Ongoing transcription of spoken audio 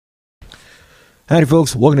Howdy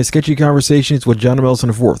folks, welcome to Sketchy Conversations with John Melson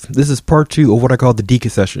IV. This is part 2 of what I call the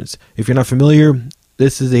Dika Sessions. If you're not familiar,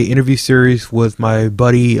 this is a interview series with my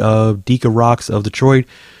buddy Dika Rocks of Detroit.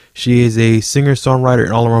 She is a singer-songwriter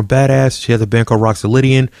and all-around badass. She has a band called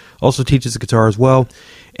Roxalydian, also teaches the guitar as well,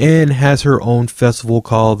 and has her own festival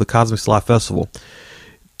called the Cosmic Slot Festival.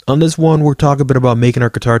 On this one, we're talking a bit about making our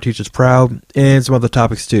guitar teachers proud and some other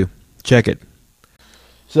topics too. Check it.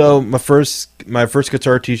 So my first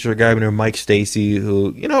guitar teacher, a guy named Mike Stacy,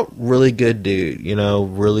 who, really good dude,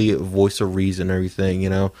 really a voice of reason and everything,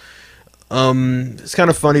 It's kind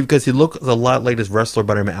of funny because he looks a lot like this wrestler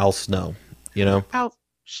by the name of Al Snow,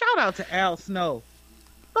 Shout out to Al Snow.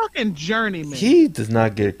 Fucking journeyman. He does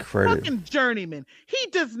not get credit. Fucking journeyman. He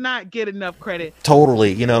does not get enough credit.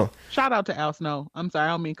 Totally, Shout out to Al Snow. I'm sorry,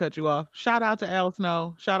 I don't mean to cut you off. Shout out to Al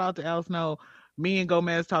Snow. Shout out to Al Snow. Me and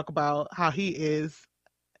Gomez talk about how he's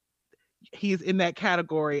in that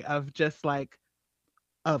category of just like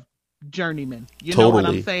of journeyman. You know what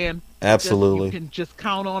I'm saying? Absolutely. You can just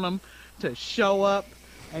count on him to show up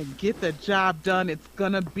and get the job done. It's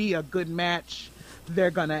gonna be a good match.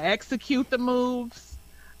 They're gonna execute the moves.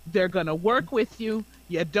 They're gonna work with you.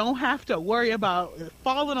 You don't have to worry about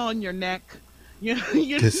falling on your neck. You know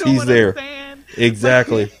he's what there. I'm saying?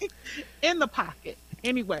 Exactly. In the pocket.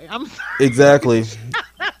 Anyway, I'm sorry. Exactly.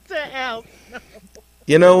 To Al.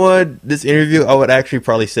 You know what? This interview, I would actually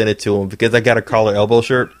probably send it to him because I got a collar elbow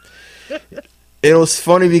shirt. It was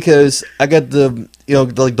funny because I got the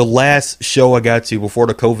last show I got to before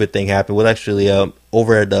the COVID thing happened was actually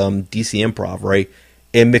over at DC Improv, right?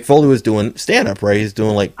 And Mick Foley was doing stand-up, right? He's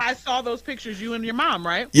doing like... I saw those pictures, you and your mom,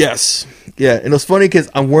 right? Yes. Yeah, and it was funny because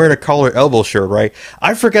I'm wearing a collar elbow shirt, right?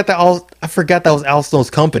 I forgot that was Al Snow's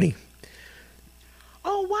company.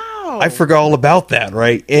 Oh, wow. I forgot all about that,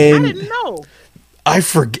 right? And I didn't know.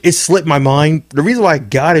 It slipped my mind. The reason why I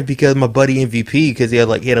got it because my buddy MVP, because he had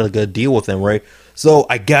a good deal with them, right? So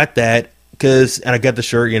I got that and I got the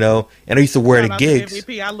shirt, and I used to wear it at gigs.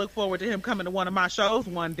 MVP, I look forward to him coming to one of my shows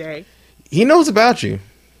one day. He knows about you.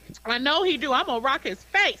 I know he do. I'm gonna rock his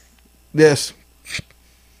face. Yes.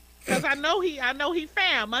 Cause I know he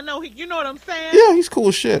fam. I know he. You know what I'm saying? Yeah, he's cool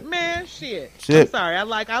as shit. Man, shit. I'm sorry.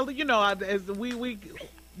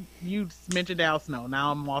 You mentioned Al Snow.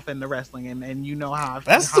 Now I'm off into wrestling, and you know how I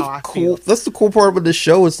feel. That's the cool part about the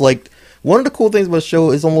show. Is like one of the cool things about the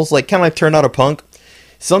show is almost like kind of like Turn Out a Punk.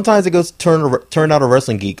 Sometimes it goes turn out a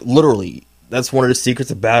wrestling geek. Literally, that's one of the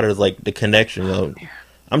secrets about it. Is like the connection.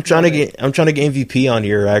 I'm trying to get MVP on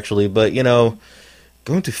here actually, but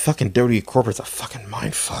going to fucking WWE corporate's a fucking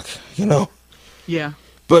mind fuck. Yeah.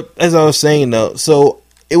 But as I was saying though, so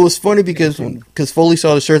it was funny because Foley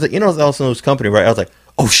saw the shirt, like it's Al Snow's company, right? I was like,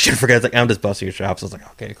 oh shit, I forgot. It's like, I'm just busting your chops. I was like,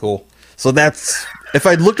 okay, cool. So that's, if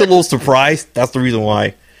I looked a little surprised, that's the reason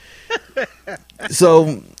why.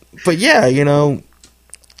 So, but yeah,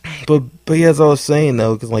 but yeah, as I was saying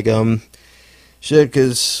though, because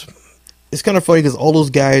because it's kind of funny because all those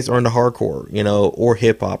guys are into hardcore, or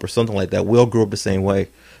hip hop or something like that. We all grew up the same way.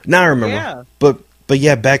 Now I remember. Yeah. But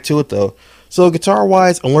yeah, back to it though. So guitar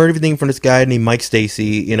wise, I learned everything from this guy named Mike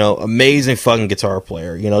Stacy. Amazing fucking guitar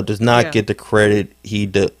player. Does not get the credit he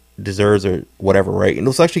deserves or whatever, right? And it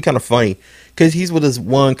was actually kind of funny because he's with this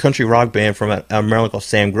one country rock band from Maryland called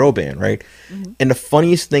Sam Grow Band, right? Mm-hmm. And the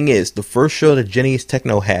funniest thing is, the first show that Jenny's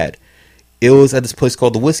Techno had, it was at this place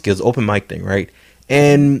called the Whiskey. It was an open mic thing, right?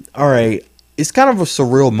 And all right, it's kind of a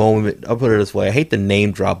surreal moment. I'll put it this way. I hate the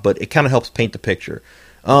name drop, but it kind of helps paint the picture.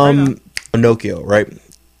 Pinocchio, right?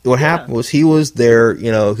 What happened was he was there, he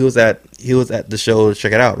was at the show to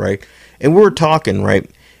check it out, right? And we were talking, right?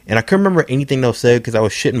 And I couldn't remember anything that was said because I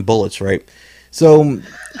was shitting bullets, right? So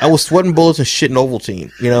I was sweating bullets and shitting Ovaltine,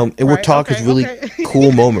 and we're talking this really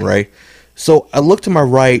cool moment, right? So I look to my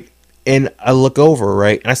right and I look over,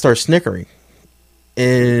 right? And I start snickering.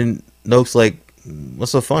 And Noak's like,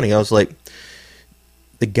 what's so funny? I was like,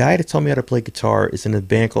 the guy that told me how to play guitar is in a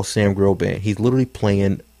band called Sam Grow Band. He's literally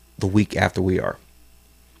playing the week after we are.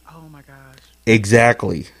 Oh my gosh.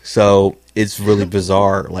 Exactly. So it's really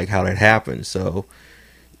bizarre, like how that happened. So,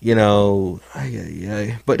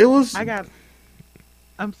 but it was.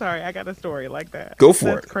 I'm sorry, I got a story like that. Go for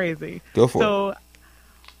it. That's crazy. Go for it. So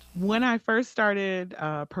when I first started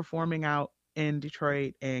performing out in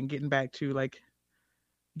Detroit and getting back to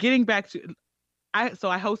I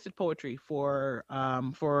hosted poetry for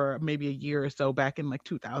maybe a year or so back in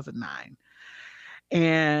 2009.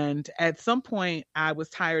 And at some point I was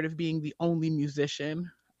tired of being the only musician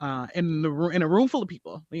in a room full of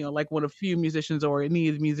people, like one of few musicians or any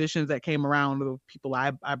of the musicians that came around, the people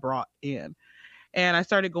I brought in. And I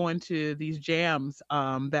started going to these jams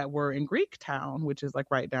that were in Greektown, which is like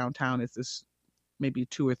right downtown. It's this maybe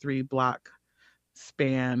 2 or 3 block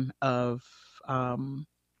span of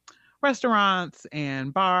restaurants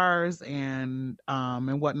and bars and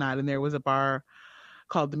whatnot. And there was a bar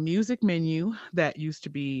called the Music Menu that used to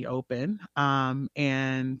be open.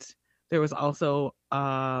 And there was also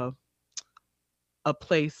a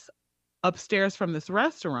place upstairs from this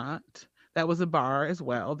restaurant that was a bar as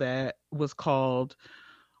well that was called,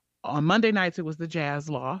 on Monday nights it was the Jazz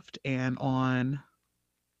Loft, and on,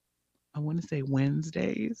 I want to say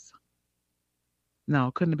Wednesdays, no,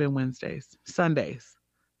 it couldn't have been Wednesdays, Sundays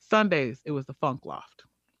it was the Funk Loft.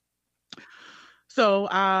 So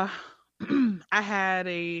I had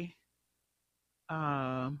a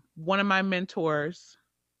one of my mentors.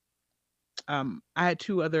 I had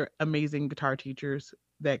 2 other amazing guitar teachers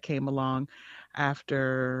that came along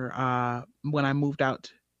after when I moved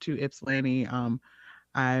out to Ypsilanti.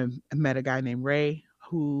 I met a guy named Ray,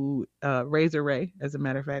 who Razor Ray, as a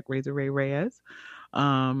matter of fact, Razor Ray Reyes.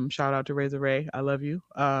 Shout out to Razor Ray, I love you.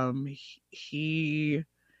 He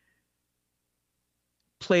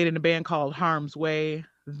played in a band called Harm's Way.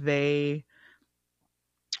 They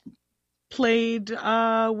played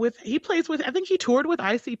he plays with, I think he toured with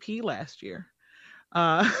ICP last year.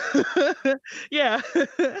 Yeah.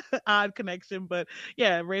 Odd connection, but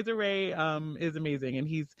yeah, Razor Ray is amazing, and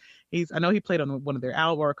he's I know he played on one of their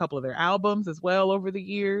album or a couple of their albums as well over the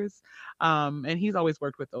years. And he's always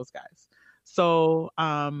worked with those guys. So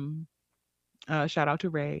shout out to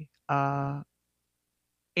Ray.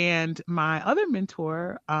 And my other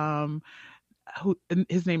mentor, who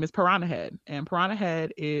his name is Piranha Head, and Piranha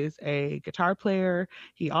Head is a guitar player.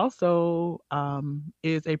 He also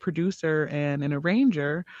is a producer and an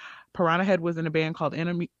arranger. Piranha Head was in a band called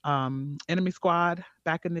Enemy Squad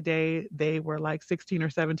back in the day. They were like 16 or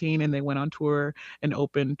 17, and they went on tour and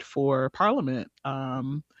opened for Parliament.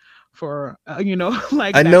 For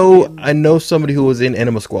like I know somebody who was in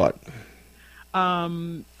Enema Squad. I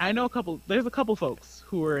know there's a couple folks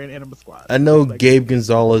who were in Enema Squad. I know like Gabe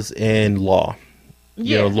Gonzalez and Law.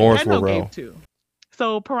 Yeah, Lawrence I know Worrell. Gabe too.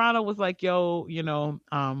 So Piranha was like, yo, you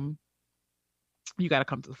got to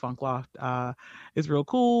come to the Funk Loft. It's real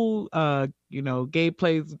cool. Gabe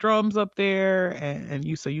plays drums up there,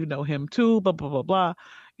 and so you know him too, blah, blah, blah, blah.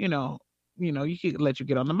 He could let you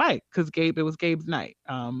get on the mic because it was Gabe's night.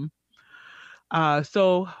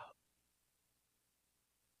 So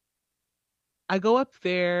I go up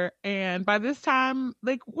there, and by this time,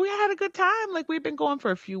 like, we had a good time. Like, we've been going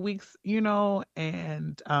for a few weeks,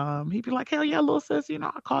 and he'd be like, hell yeah, little sis,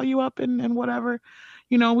 I'll call you up and whatever.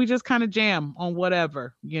 We just kind of jam on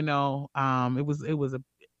whatever, it was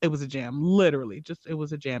a jam, literally. Just, it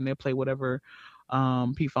was a jam. They'll play whatever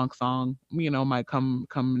P-Funk song, might come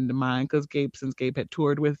into mind, because since Gabe had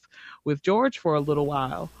toured with George for a little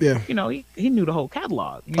while, yeah, he knew the whole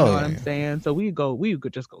catalog, you know what I'm saying? So we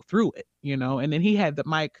could just go through it, and then he had the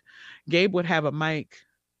mic. Gabe would have a mic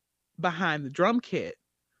behind the drum kit,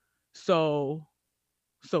 so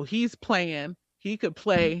he's playing, he could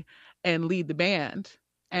play and lead the band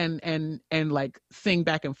and like sing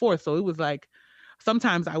back and forth. So it was like,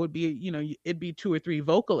 sometimes I would be, it'd be 2 or 3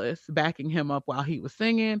 vocalists backing him up while he was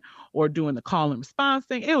singing or doing the call and response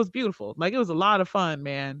thing. It was beautiful. Like, it was a lot of fun,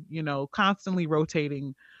 man, constantly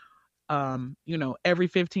rotating, every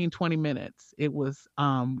 15, 20 minutes. It was,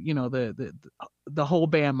 the whole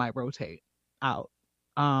band might rotate out.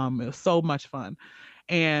 It was so much fun.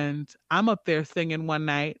 And I'm up there singing one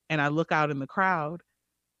night, and I look out in the crowd,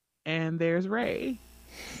 and there's Ray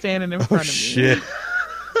standing in front of me. Shit.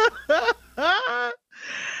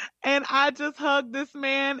 And I just hugged this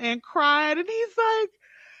man and cried, and he's like,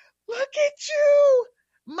 look at you.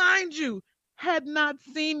 Mind you, had not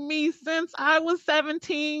seen me since I was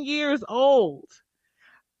 17 years old.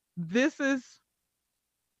 This is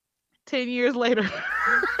 10 years later.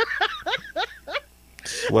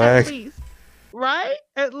 Swag. At least, right?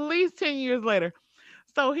 At least 10 years later.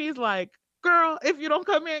 So he's like, girl, if you don't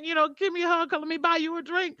come in, give me a hug, let me buy you a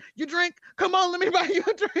drink. You drink, come on, let me buy you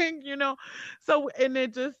a drink, So, and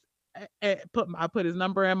it just, I put his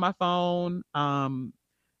number in my phone.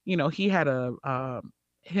 He had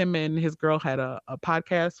him and his girl had a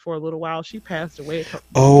podcast for a little while. She passed away.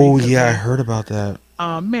 Recently. Yeah, I heard about that.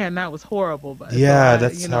 Man, that was horrible. But yeah,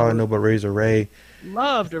 that's how I know about Razor Ray.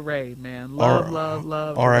 Loved Ray, man.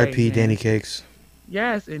 Love. R.I.P. Danny Cakes.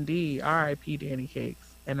 Yes, indeed. R.I.P. Danny Cakes.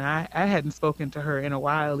 And I hadn't spoken to her in a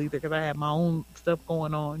while either, because I had my own stuff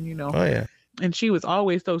going on, Oh, yeah. And she was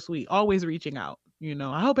always so sweet, always reaching out.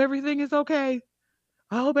 I hope everything is okay.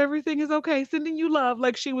 I hope everything is okay. Sending you love.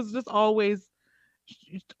 Like, she was just always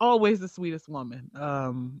the sweetest woman.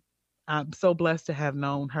 I'm so blessed to have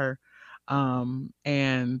known her.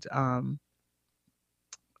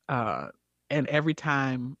 And every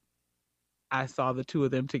time I saw the two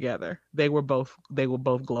of them together, they were both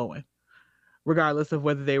glowing, regardless of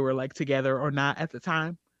whether they were like together or not at the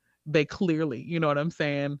time. They clearly, you know what I'm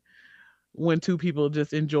saying, when two people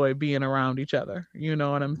just enjoy being around each other, you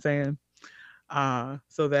know what I'm saying?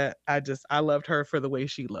 So that I loved her for the way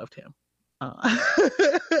she loved him. And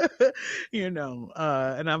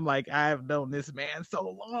I'm like, I've known this man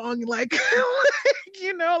so long, like,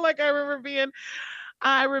 like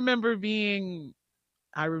I remember being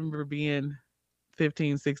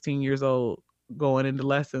 15, 16 years old, going into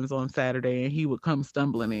lessons on Saturday, and he would come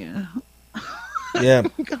stumbling in. Yeah.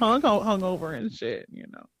 hung over and shit,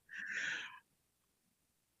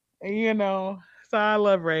 So I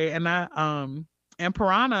love Ray, and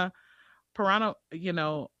Piranha,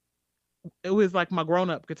 it was like my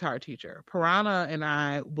grown-up guitar teacher. Piranha and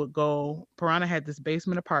I would go. Piranha had this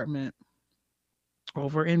basement apartment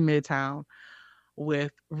over in Midtown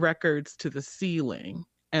with records to the ceiling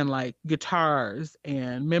and like guitars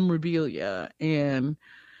and memorabilia, and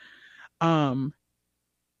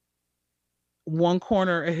one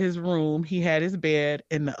corner of his room he had his bed,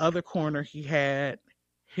 in the other corner he had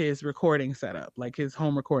his recording setup, like his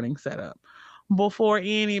home recording setup. Before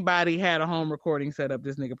anybody had a home recording setup,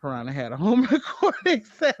 this nigga Piranha had a home recording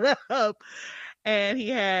setup, and he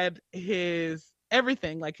had his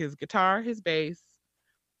everything, like his guitar, his bass,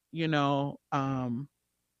 his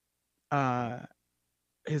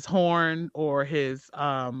horn, or his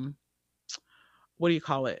what do you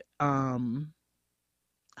call it?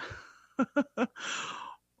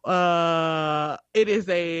 It is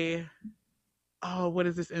what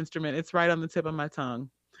is this instrument? It's right on the tip of my tongue.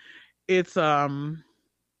 It's melodica.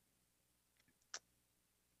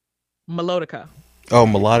 Oh,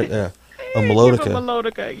 melodic, yeah. A melodica.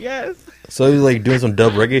 Melodica, yes. So he's like doing some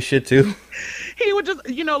dub reggae shit too. He would just,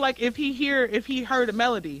 like if he heard a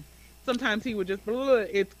melody, sometimes he would just,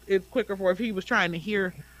 it's quicker for if he was trying to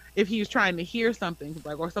hear something,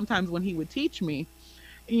 like, or sometimes when he would teach me,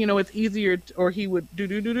 it's easier, or he would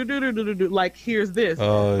do like, here's this,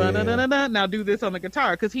 now do this on the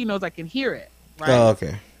guitar, because he knows I can hear it, right? Oh,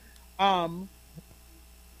 okay.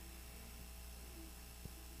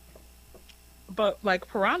 But like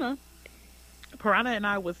Piranha and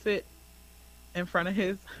I would sit in front of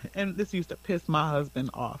his, and this used to piss my husband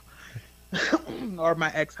off, or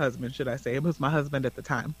my ex-husband, should I say. It was my husband at the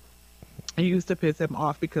time. It used to piss him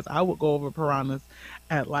off because I would go over Piranhas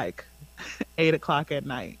at like 8:00 at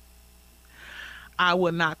night. I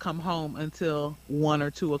would not come home until 1 or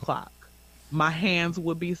 2 o'clock. My hands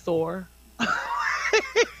would be sore.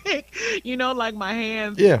 Like my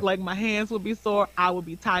hands would be sore. I would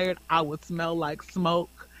be tired. I would smell like smoke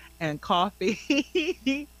and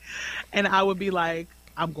coffee. And I would be like,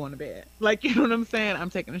 I'm going to bed. Like, you know what I'm saying? I'm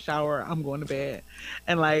taking a shower. I'm going to bed.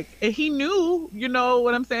 And like, and he knew, you know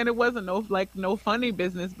what I'm saying? It wasn't no funny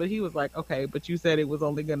business, but he was like, okay, but you said it was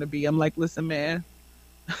only going to be. I'm like, listen, man,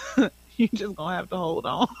 you just gonna have to hold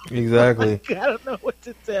on. Exactly. Like, I don't know what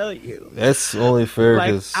to tell you. That's only fair.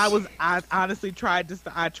 Like, I honestly tried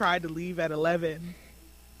to leave at 11.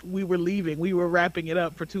 We were leaving. We were wrapping it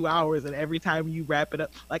up for 2 hours, and every time you wrap it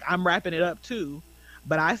up, like, I'm wrapping it up too,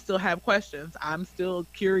 but I still have questions. I'm still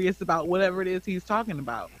curious about whatever it is he's talking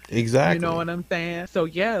about. Exactly. You know what I'm saying? So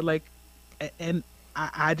yeah, like, and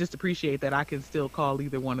I just appreciate that I can still call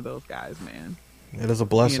either one of those guys, man. It is a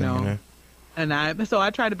blessing, you know? And I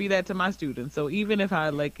try to be that to my students. So even if I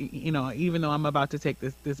even though I'm about to take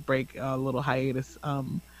this break, a little hiatus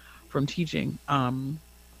from teaching, I'm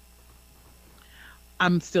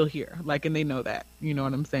still here. Like, and they know that. You know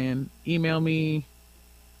what I'm saying? Email me,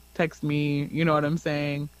 text me. You know what I'm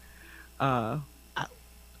saying?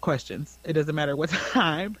 Questions. It doesn't matter what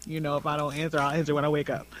time. If I don't answer, I'll answer when I wake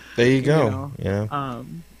up. There you go. Yeah.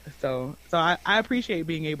 So I appreciate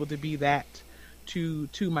being able to be that to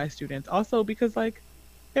my students, also because, like,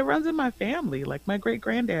 it runs in my family. Like, my great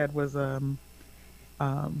granddad was or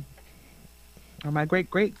my great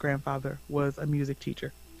grandfather was a music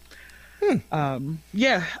teacher.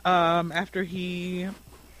 After he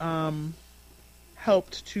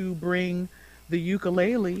helped to bring the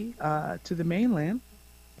ukulele to the mainland,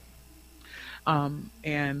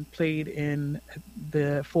 and played in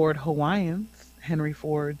the Ford Hawaiians, Henry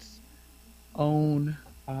Ford's own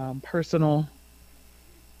personal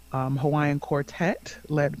Hawaiian quartet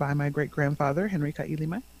led by my great grandfather, Henry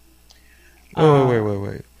Ka'ilimai.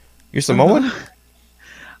 Wait. You're Samoan?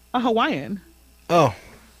 A Hawaiian. Oh.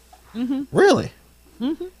 Mm-hmm. Really?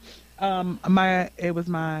 Mm-hmm. It was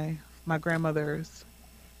my grandmother's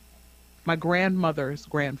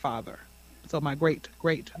grandfather. So my great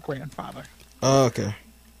grandfather. Oh, okay.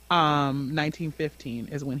 1915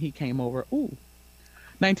 is when he came over.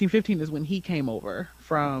 1915 is when he came over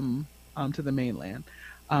from to the mainland.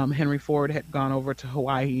 Henry Ford had gone over to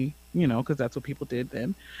Hawaii, because that's what people did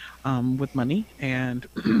then, with money, and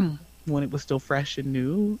when it was still fresh and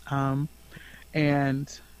new,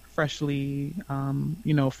 and freshly,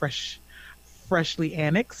 freshly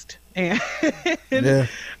annexed, and yeah.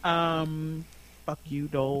 Fuck you,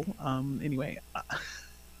 Dole. Anyway,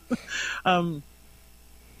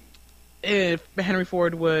 if Henry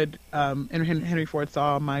Ford Henry Ford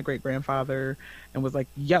saw my great grandfather and was like,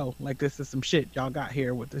 "Yo, like this is some shit y'all got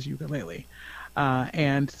here with this ukulele,"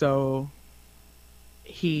 and so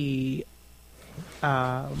he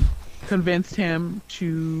convinced him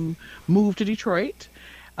to move to Detroit,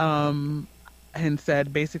 and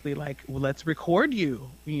said basically like, well, let's record you,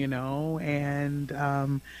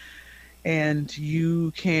 and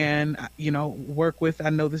you can, work with, I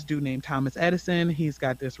know this dude named Thomas Edison. He's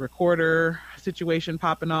got this recorder situation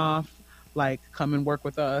popping off. Like, come and work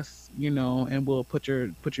with us, and we'll put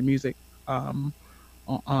your music on,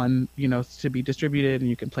 to be distributed, and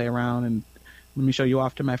you can play around and let me show you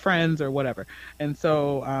off to my friends or whatever. And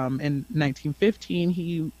so in 1915,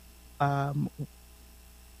 he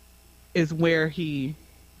is where he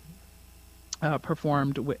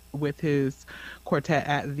performed with his quartet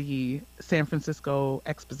at the San Francisco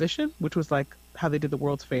Exposition, which was like how they did the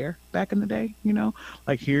World's Fair back in the day,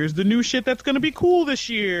 like, here's the new shit that's going to be cool this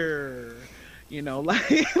year,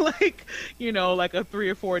 like a 3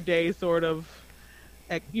 or 4 day sort of,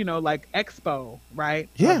 like expo, right?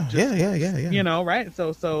 Yeah. Right.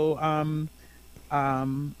 So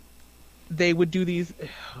they would do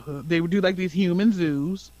like these human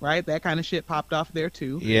zoos, right? That kind of shit popped off there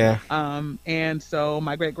too. Yeah. And so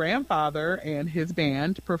my great grandfather and his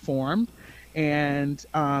band performed, and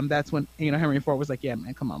that's when Henry Ford was like, "Yeah,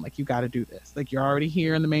 man, come on, like you got to do this. Like you're already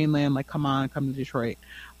here in the mainland. Like come to Detroit.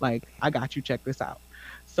 Like I got you. Check this out."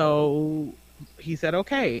 So he said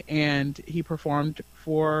okay, and he performed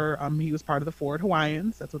for. He was part of the Ford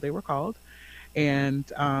Hawaiians. That's what they were called, and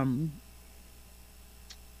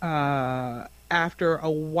after a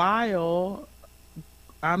while,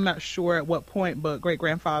 I'm not sure at what point, but great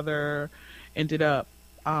grandfather ended up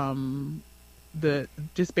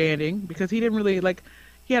disbanding because he didn't really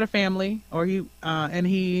he had a family, or and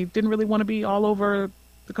he didn't really want to be all over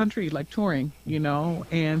the country like touring,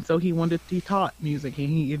 and so he taught music.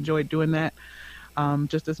 He enjoyed doing that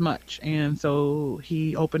just as much, and so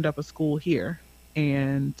he opened up a school here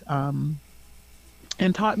and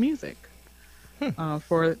taught music.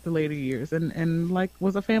 For the later years, and like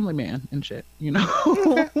was a family man and shit,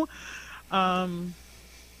 so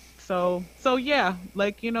yeah,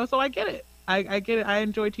 like so I get it. I get it. I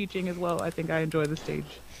enjoy teaching as well. I think I enjoy the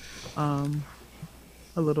stage a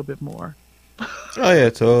little bit more. Oh yeah,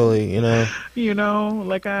 totally.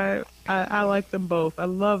 Like I like them both. I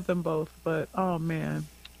love them both, but oh man,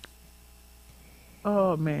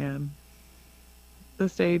 the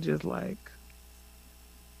stage is like.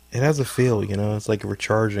 It has a feel, it's like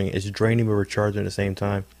recharging. It's draining but recharging at the same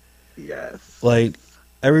time. Yes. Like,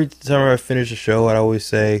 every time I finish a show, I'd always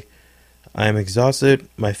say, I am exhausted,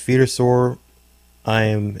 my feet are sore, I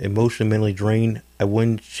am emotionally, mentally drained. I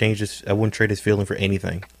wouldn't trade this feeling for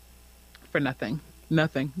anything. For nothing.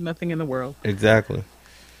 Nothing in the world. Exactly.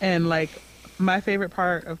 And, like, my favorite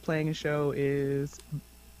part of playing a show is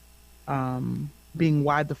being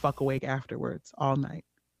wide the fuck awake afterwards all night.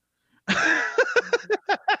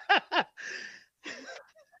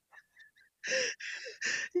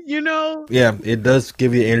 Yeah, it does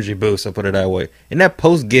give you an energy boost, I'll put it that way. And that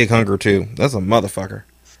post-gig hunger too, that's a motherfucker.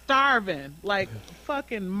 Starving, like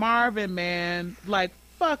fucking Marvin, man, like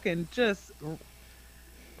fucking just,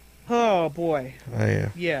 oh boy. Oh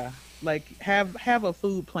yeah, like have a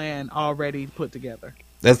food plan already put together.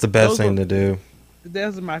 That's the best thing to do.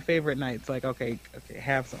 Those are my favorite nights. Like, okay,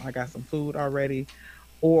 I got some food already,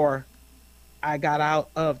 or I got out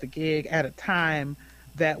of the gig at a time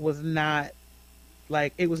that was not,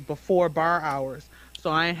 like, it was before bar hours,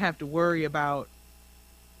 so I didn't have to worry about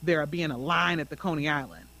there being a line at the Coney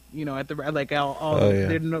Island, at the, like,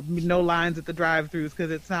 there's no lines at the drive-thrus,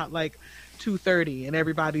 because it's not like 2:30 and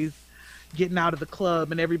everybody's getting out of the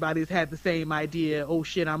club and everybody's had the same idea, oh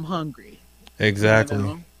shit, I'm hungry.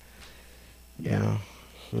 Exactly. Yeah.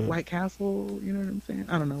 White Castle, you know what I'm saying?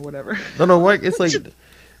 I don't know, whatever. No, it's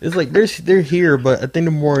like they're here, but I think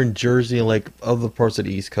they're more in Jersey and like other parts of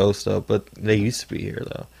the East Coast stuff. But they used to be here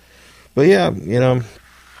though. But yeah,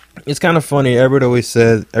 it's kind of funny. Everybody always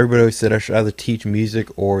said I should either teach music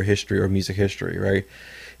or history or music history, right?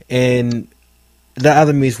 And that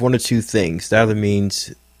either means one of two things. That either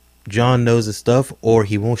means John knows his stuff, or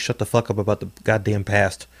he won't shut the fuck up about the goddamn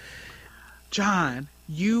past. John,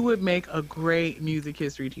 you would make a great music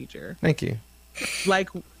history teacher. Thank you. Like,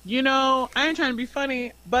 you know, I ain't trying to be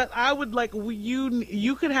funny, but I would like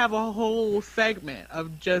you could have a whole segment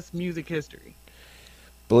of just music history.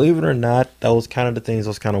 Believe it or not, that was kind of the things I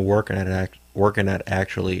was kind of working at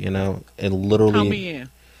actually, you know, and literally. Count me in.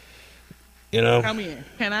 You know, count me in.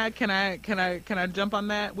 Can I jump on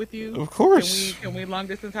that with you? Of course. Can we long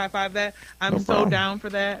distance high five that? I'm No so problem. down for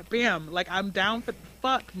that. Bam! Like I'm down for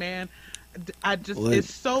fuck, man. I just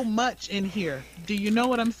it's so much in here. Do you know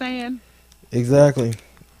what I'm saying? Exactly.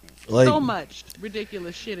 Like so much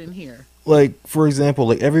ridiculous shit in here. Like for example,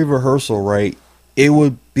 like every rehearsal, right? It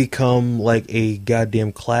would become like a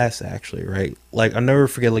goddamn class, actually, right? Like I'll never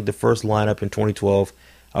forget, like the first lineup in 2012.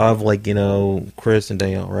 I have like Chris and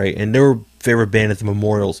Danielle, right? And their favorite band at the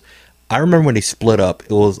Memorials. I remember when they split up.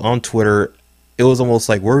 It was on Twitter. It was almost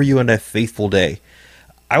like, where were you on that fateful day?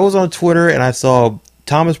 I was on Twitter and I saw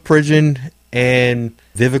Thomas Pridgeon and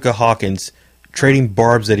Vivica Hawkins trading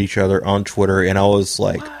barbs at each other on Twitter, and I was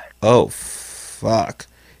like, oh fuck.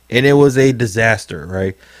 And it was a disaster,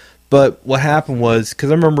 right? But what happened was,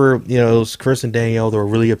 because I remember, it was Chris and Danielle, they were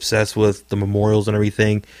really obsessed with the Memorials and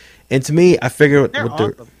everything. And to me, I figured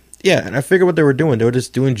and I figured what they were doing. They were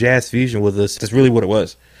just doing jazz fusion with us. That's really what it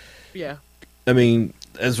was. Yeah. I mean,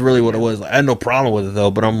 that's really what it was. I had no problem with it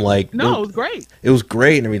though, but I'm like, no, it was great. It was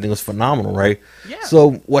great and everything was phenomenal, right? Yeah.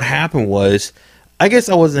 So what happened was, I guess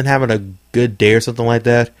I wasn't having a good day or something like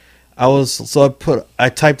that. I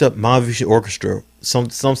typed up Mahavishnu Orchestra, some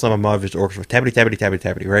song of Mahavishnu Orchestra, tappity tappity tappity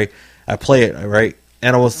tappity, right? I play it, right?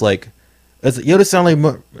 And I was like, it sound like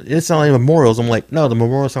Memorials. I'm like, no, the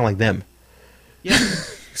Memorials sound like them. Yeah.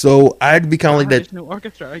 So I'd be kind of like that. New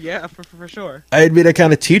orchestra, yeah, for sure. I'd be that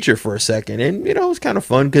kind of teacher for a second, and it was kind of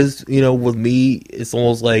fun because with me, it's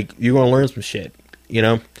almost like you're gonna learn some shit.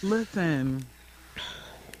 Listen.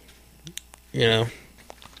 You're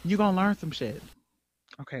gonna learn some shit.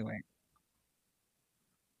 Okay, wait.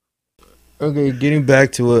 Okay, getting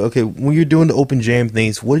back to it. Okay, when you're doing the open jam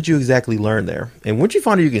things, what did you exactly learn there? And once you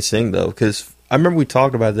find out you can sing, though, because I remember we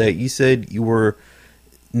talked about that. You said you were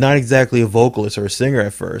not exactly a vocalist or a singer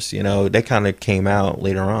at first. That kind of came out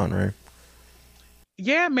later on, right?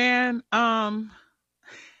 Yeah, man.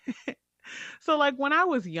 So like when I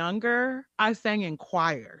was younger, I sang in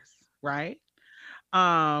choirs, right?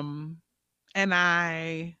 And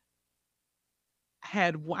I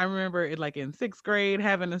remember it like in 6th grade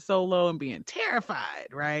having a solo and being terrified,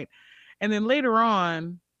 right? And then later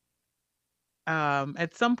on,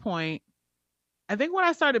 at some point, I think when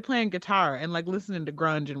I started playing guitar and like listening to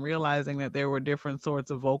grunge and realizing that there were different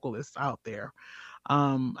sorts of vocalists out there.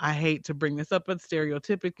 I hate to bring this up, but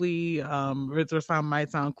stereotypically, it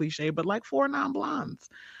might sound cliche, but like 4 non-blondes,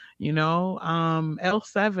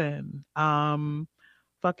 L7,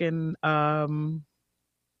 fucking,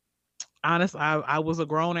 honest, I was a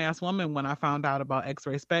grown ass woman when I found out about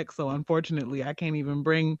X-Ray Spex, so unfortunately I can't even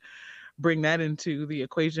bring that into the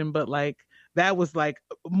equation, but like that was like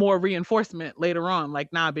more reinforcement later on,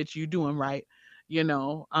 like, nah bitch, you doing right,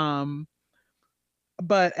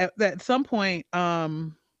 but at some point,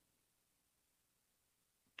 while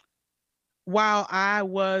I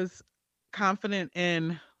was confident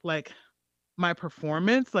in like my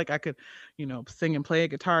performance, like I could sing and play a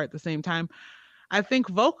guitar at the same time, I think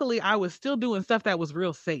vocally I was still doing stuff that was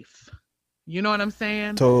real safe. You know what I'm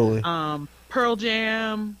saying? Totally. Pearl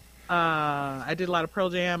Jam. I did a lot of Pearl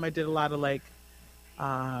Jam. I did a lot of like,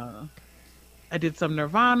 I did some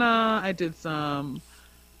Nirvana. I did some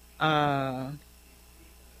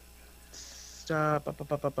stuff.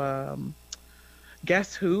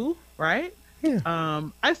 Guess Who, right? Yeah.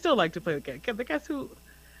 I still like to play the Guess Who.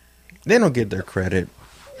 They don't get their credit.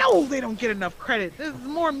 No, they don't get enough credit. This is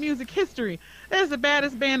more music history. That's the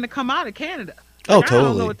baddest band to come out of Canada. Like, totally. I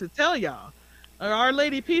don't know what to tell y'all. Our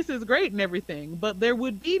Lady Peace is great and everything, but there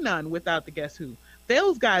would be none without the Guess Who.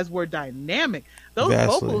 Those guys were dynamic. Those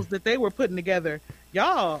vocals that they were putting together,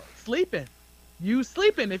 y'all sleeping. You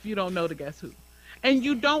sleeping if you don't know the Guess Who. And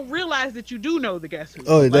you don't realize that you do know the Guess Who.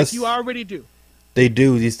 Oh, like you already do. They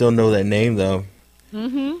do. You still know that name though.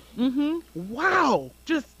 Wow.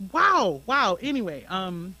 Just wow. Anyway,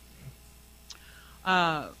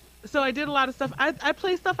 so I did a lot of stuff. I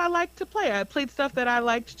played stuff I liked to play. I played stuff that I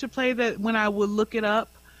liked to play that when I would look it up,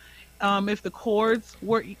 if the chords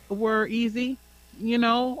were easy,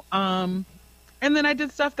 and then I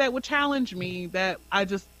did stuff that would challenge me that I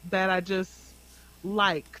just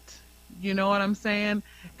liked. You know what I'm saying?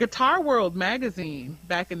 Guitar World magazine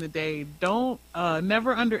back in the day, don't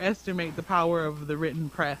never underestimate the power of the written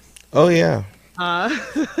press. Oh yeah.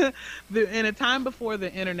 In a time before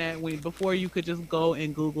the internet, before you could just go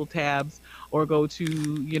and Google tabs or go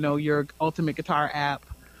to, your Ultimate Guitar app,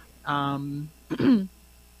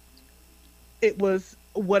 it was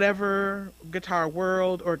whatever Guitar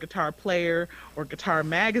World or Guitar Player or Guitar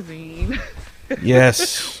Magazine.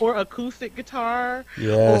 Yes. Or acoustic guitar.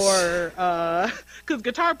 Yes. Or because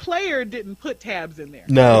Guitar Player didn't put tabs in there.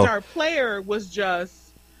 No. Guitar Player was just,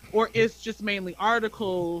 or it's just mainly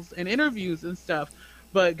articles and interviews and stuff.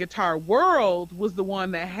 But Guitar World was the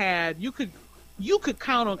one that had, you could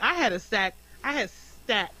count on. I had stacks,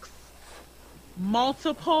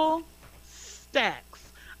 multiple stacks.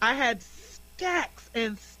 I had stacks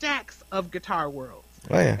and stacks of Guitar Worlds.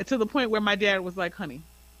 Oh, yeah. To the point where my dad was like, honey,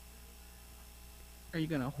 are you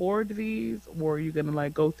going to hoard these, or are you going to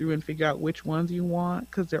like go through and figure out which ones you want?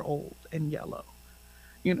 Because they're old and yellow.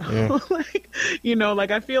 Yeah. I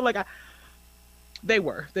feel like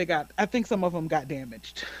I think some of them got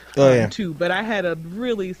damaged. Oh, yeah. Too. But I had a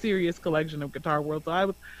really serious collection of Guitar World. So I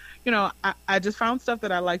was, I just found stuff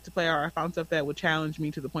that I liked to play, or I found stuff that would challenge me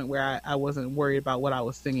to the point where I wasn't worried about what I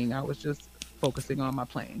was singing. I was just focusing on my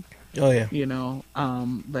playing. Oh, yeah.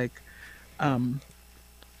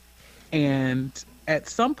 And at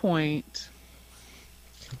some point,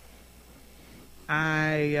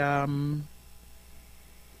 I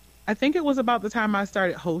think it was about the time I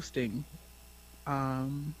started hosting,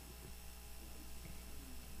 and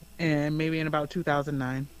maybe in about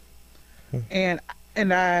 2009, and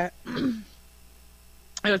I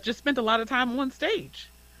just spent a lot of time on stage,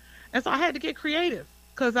 and so I had to get creative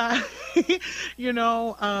because I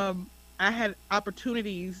had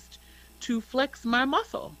opportunities to flex my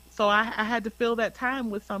muscle. So I had to fill that time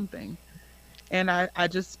with something. And I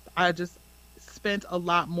just spent a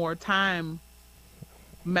lot more time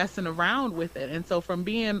messing around with it. And so from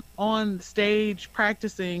being on stage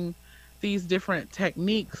practicing these different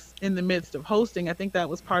techniques in the midst of hosting, I think that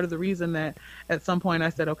was part of the reason that at some point I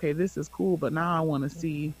said, okay, this is cool, but now I want to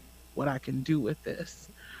see what I can do with this.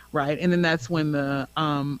 Right. And then that's when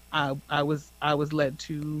I was led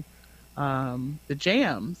to the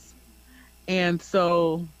jams. And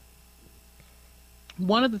so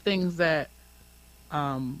one of the things that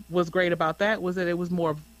was great about that was that it was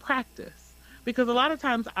more practice, because a lot of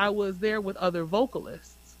times I was there with other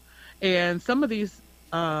vocalists, and some of these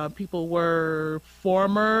people were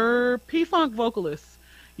former P-Funk vocalists.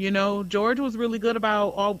 George was really good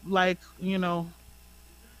about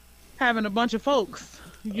having a bunch of folks,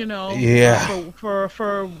 yeah,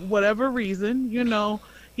 for whatever reason,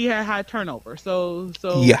 he had high turnover. So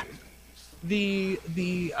yeah. The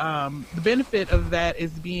benefit of that is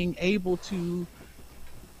being able to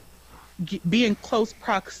be in close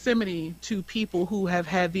proximity to people who have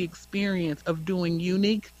had the experience of doing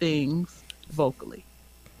unique things vocally.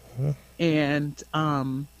 Mm-hmm. And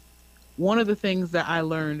one of the things that I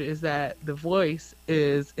learned is that the voice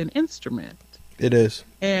is an instrument. It is.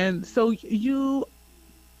 And so you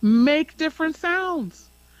make different sounds.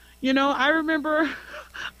 I remember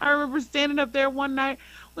standing up there one night,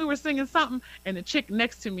 we were singing something, and the chick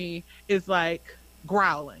next to me is like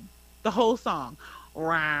growling the whole song. And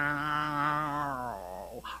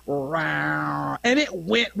it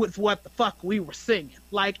went with what the fuck we were singing.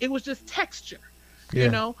 Like, it was just texture.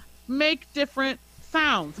 Yeah. Make different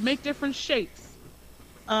sounds, make different shapes.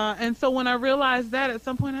 And so when I realized that, at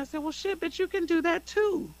some point I said, well, shit, bitch, you can do that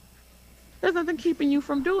too. There's nothing keeping you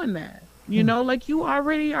from doing that. Like, you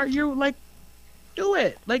already are, you're like, do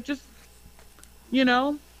it. Like, just,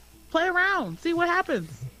 play around, see what happens.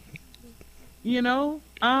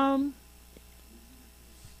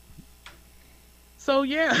 So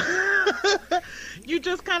yeah, you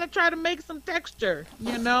just kind of try to make some texture,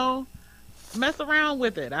 mess around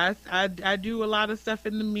with it. I do a lot of stuff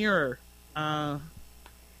in the mirror. I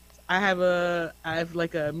have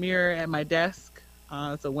like a mirror at my desk.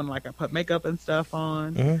 So when like I put makeup and stuff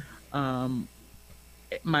on, mm-hmm.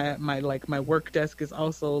 My work desk is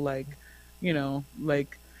also like,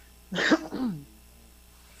 like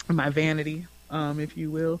my vanity, if you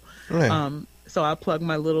will. Right. So I plug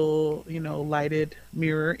my little, lighted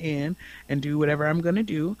mirror in and do whatever I'm going to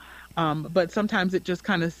do. But sometimes it just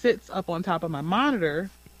kind of sits up on top of my monitor.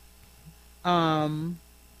 And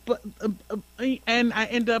I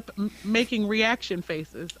end up making reaction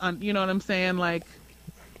faces on, you know what I'm saying? Like,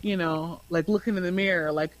 like looking in the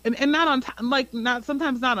mirror, like, and not on time, like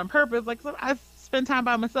sometimes not on purpose. Like, so I spend time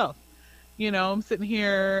by myself. I'm sitting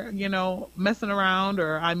here, messing around,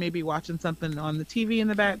 or I may be watching something on the TV in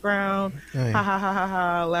the background, ha ha ha ha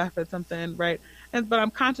ha, laugh at something, right? But I'm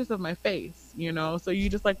conscious of my face, so you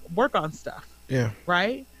just like work on stuff. Yeah.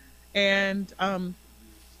 Right. And,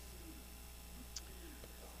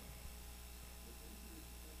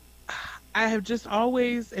 I have just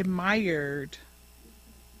always admired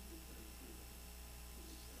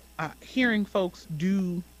hearing folks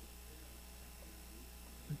do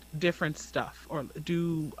different stuff or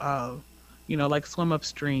do, like swim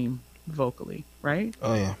upstream vocally, right?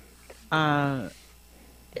 Oh yeah.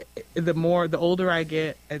 The older I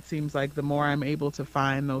get, it seems like the more I'm able to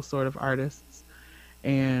find those sort of artists,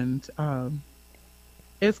 and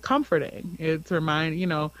it's comforting. It's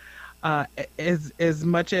as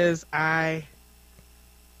much as I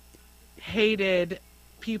hated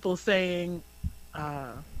people saying,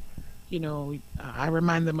 I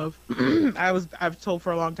remind them of. I've told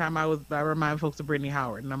for a long time I remind folks of Brittany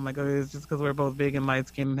Howard, and I'm like, oh, it's just because we're both big and light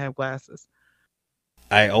skinned and have glasses.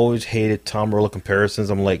 I always hated Tom Morello comparisons.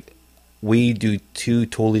 I'm like, we do two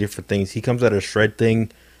totally different things. He comes at a shred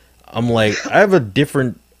thing. I'm like, I have a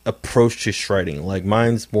different approach to shredding. Like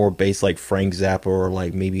mine's more based like Frank Zappa or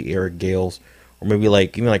like maybe Eric Gales or maybe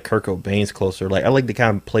like even like Kurt Cobain's closer. Like I like to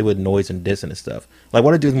kind of play with noise and dissonance stuff. Like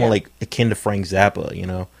what I do is more like akin to Frank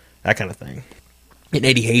Zappa, that kind of thing. And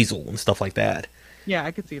Eddie Hazel and stuff like that. Yeah,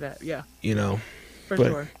 I could see that. Yeah, for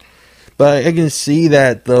sure. But I can see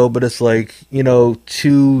that though. But it's like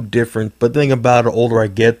two different. But the thing about it, older I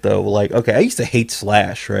get though, like okay, I used to hate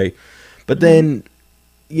Slash, right? But then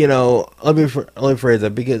let me phrase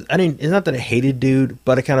that because I didn't. It's not that I hated dude,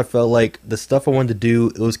 but I kind of felt like the stuff I wanted to do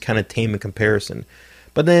it was kind of tame in comparison.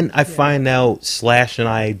 But then I find out Slash and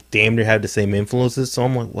I damn near have the same influences, so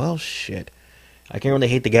I'm like, well, shit, I can't really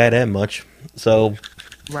hate the guy that much. So,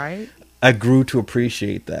 right, I grew to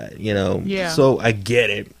appreciate that, Yeah. So I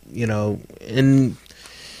get it, and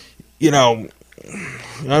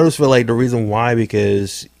I just feel like the reason why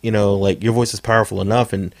because like your voice is powerful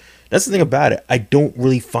enough and. That's the thing about it. I don't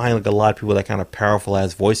really find like a lot of people that kind of powerful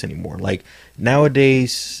as voice anymore. Like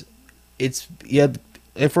nowadays, that's why I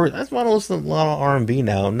don't listen to a lot of R&B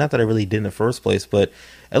now. Not that I really did in the first place, but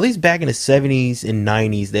at least back in the 70s and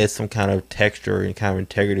 90s, they had some kind of texture and kind of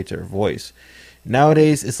integrity to their voice.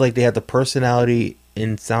 Nowadays, it's like they have the personality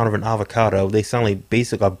and sound of an avocado. They sound like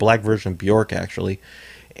basically a black version of Bjork, actually.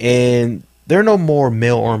 And they're no more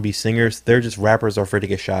male R&B singers. They're just rappers are afraid to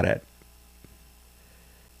get shot at.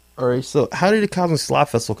 Alright, so how did the Cosmic Slop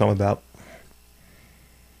Festival come about?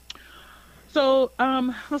 So,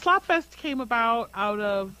 the Slop Fest came about out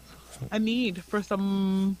of a need for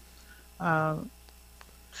some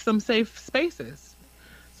safe spaces.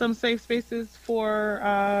 Some safe spaces for,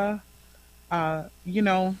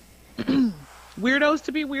 weirdos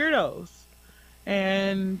to be weirdos.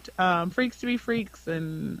 And freaks to be freaks.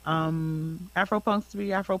 And Afro-punks to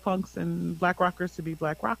be Afro-punks. And black rockers to be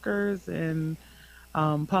black rockers. And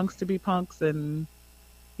punks to be punks and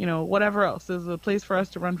whatever else. There's a place for us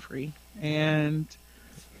to run free, and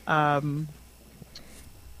a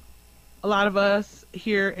lot of us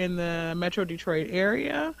here in the Metro Detroit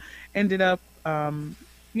area ended up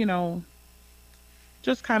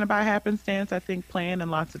just kind of by happenstance, I think, playing in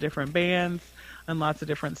lots of different bands and lots of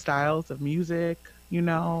different styles of music,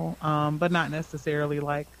 but not necessarily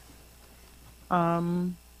like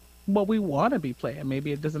what we want to be playing.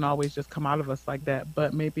 Maybe it doesn't always just come out of us like that,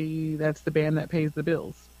 but maybe that's the band that pays the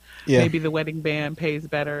bills. Yeah. Maybe the wedding band pays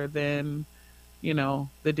better than,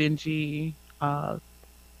 the dingy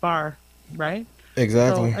bar, right?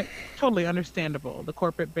 Exactly. So, totally understandable. The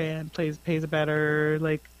corporate band pays better,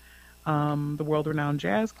 like the world-renowned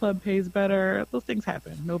jazz club pays better. Those things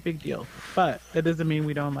happen. No big deal. But that doesn't mean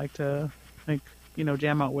we don't like to,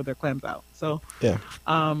 jam out with our cleanse out. So, yeah.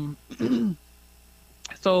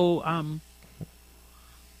 So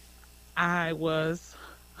I was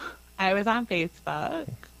on Facebook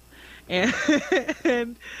and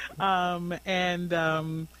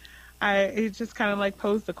I just kind of like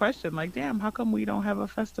posed the question like, damn, how come we don't have a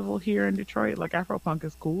festival here in Detroit? Like Afropunk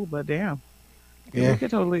is cool, but damn. Yeah. We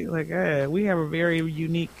could totally we have a very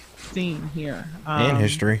unique scene here. And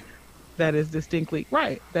history. That is distinctly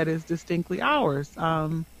ours.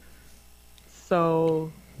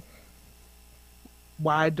 So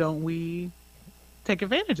why don't we take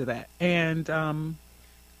advantage of that? And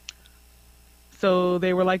so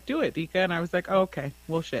they were like, do it, Dika. And I was like, oh, okay,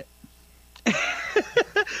 well, shit.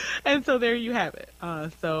 And so there you have it.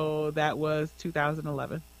 So that was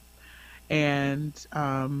 2011. And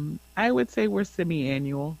I would say we're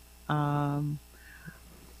semi-annual. We'll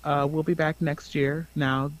be back next year.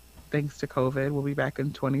 Now, thanks to COVID, we'll be back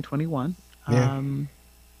in 2021. Yeah.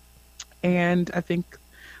 And I think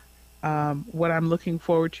what I'm looking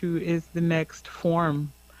forward to is the next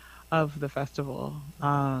form of the festival.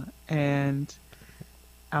 And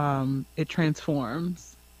it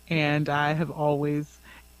transforms. And I have always,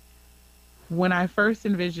 when I first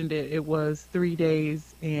envisioned it, it was 3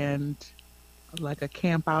 days and like a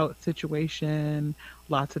camp out situation,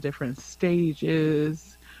 lots of different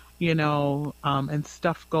stages, and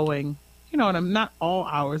stuff going, and I'm not all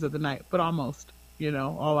hours of the night, but almost,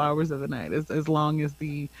 all hours of the night, as long as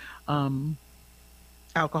the um,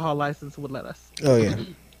 alcohol license would let us. Oh yeah. Oh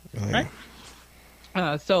yeah.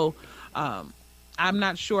 Right? So I'm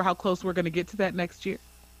not sure how close we're going to get to that next year.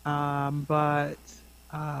 But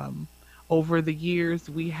um, over the years,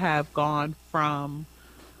 we have gone um,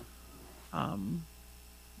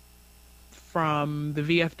 from the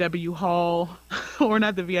VFW hall, or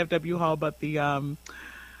not the VFW hall, but the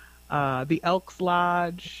Elks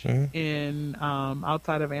Lodge Mm-hmm. in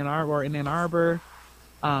outside of Ann Arbor, or in Ann Arbor,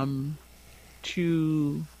 um,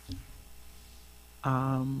 to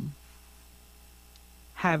um,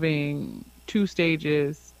 having two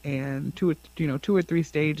stages and two or three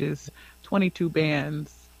stages, 22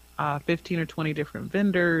 bands, 15 or 20 different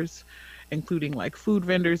vendors, including like food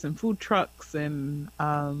vendors and food trucks, and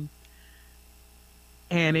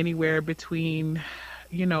anywhere between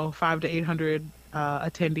 5 to 800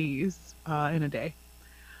 attendees in a day.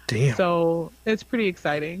 Damn. So it's pretty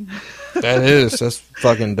exciting. That's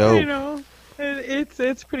fucking dope.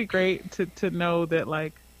 It's pretty great to know that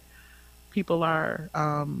like people are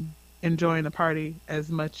enjoying the party as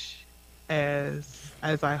much as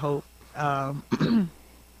I hope.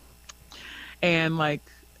 And like,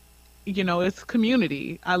 it's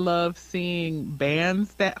community. I love seeing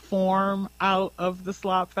bands that form out of the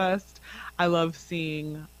Slop Fest. I love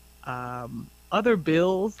seeing other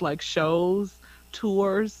bills, like shows,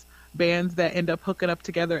 tours, bands that end up hooking up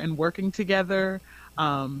together and working together.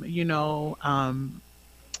 I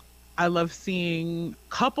love seeing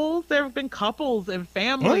couples. There have been couples and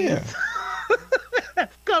families. Oh, yeah.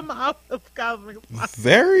 Have come out of Cosmic Slop.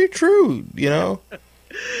 Very true, Yes.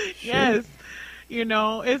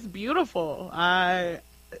 It's beautiful.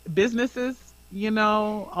 Businesses,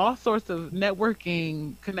 all sorts of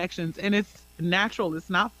networking connections, and it's natural. It's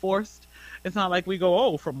not forced. It's not like we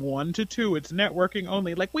go, from 1 to 2, it's networking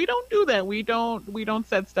only. Like, we don't do that. We don't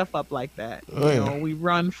set stuff up like that. We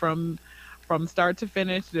run from start to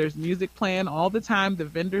finish. There's music playing all the time. The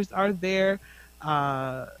vendors are there.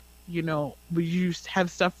 We used to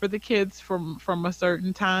have stuff for the kids from a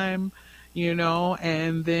certain time,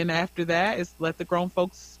 and then after that, it's let the grown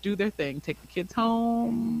folks do their thing. Take the kids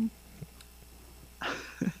home,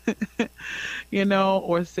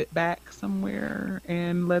 or sit back somewhere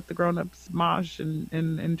and let the grown-ups mosh and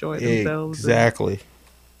enjoy themselves. Exactly.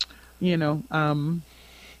 And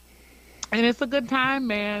it's a good time,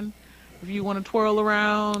 man. If you want to twirl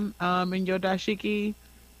around in your dashiki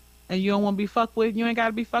and you don't want to be fucked with, you ain't got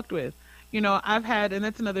to be fucked with. I've had, and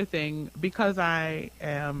that's another thing, because I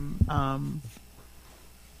am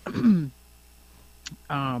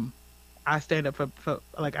I stand up for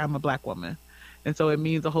like, I'm a Black woman, and so it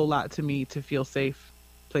means a whole lot to me to feel safe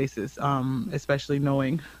places, especially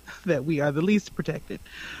knowing that we are the least protected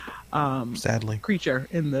sadly creature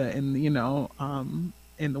in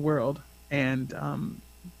the world. And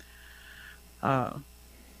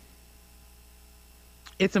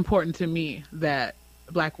it's important to me that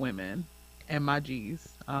Black women and my G's,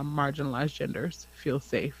 marginalized genders, feel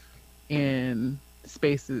safe in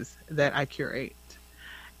spaces that I curate.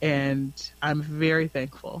 And I'm very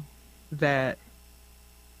thankful that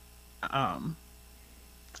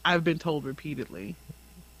I've been told repeatedly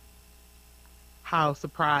how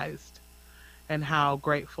surprised and how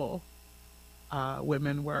grateful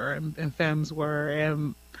women were, and femmes were,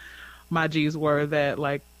 and my G's were, that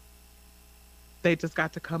like they just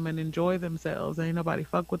got to come and enjoy themselves. Ain't nobody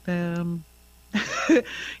fuck with them. And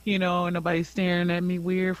nobody staring at me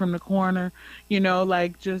weird from the corner.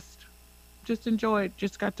 Like just enjoy it.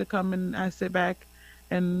 Just got to come and I sit back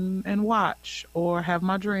and watch, or have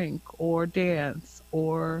my drink, or dance,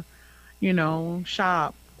 or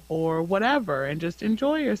shop, or whatever, and just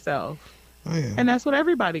enjoy yourself. Oh, yeah. And that's what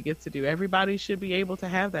everybody gets to do. Everybody should be able to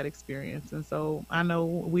have that experience. And so I know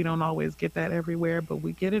we don't always get that everywhere, but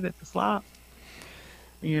we get it at the Slop.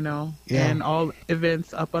 Yeah. And all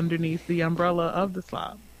events up underneath the umbrella of the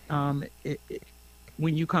Slop.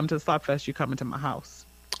 When you come to the Slop Fest, you come into my house.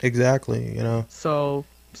 Exactly, So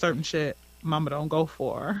certain shit mama don't go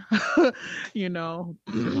for, so,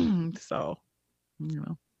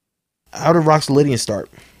 How did Roxylidian start?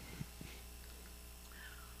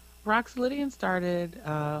 Roxylidian started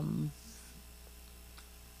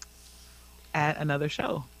at another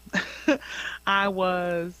show. I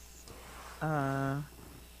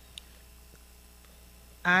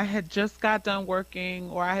had just got done working,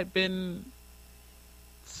 or I had been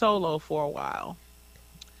solo for a while.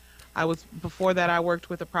 Before that, I worked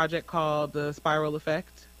with a project called The Spiral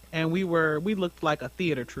Effect, and we looked like a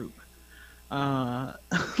theater troupe,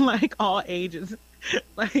 like all ages,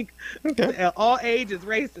 like all ages,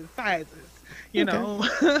 races, sizes. You know,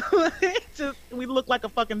 just we looked like a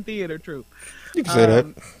fucking theater troupe. You can say that.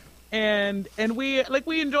 And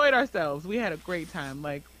we enjoyed ourselves. We had a great time.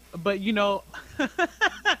 Like, but you know,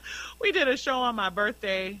 we did a show on my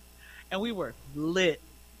birthday, and we were lit.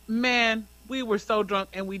 Man, we were so drunk,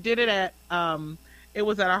 and we did it at it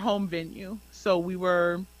was at our home venue, so we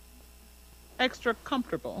were extra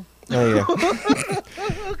comfortable. Oh yeah.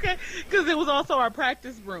 Okay, because it was also our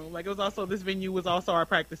practice room. Like, it was also, this venue was also our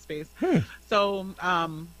practice space. So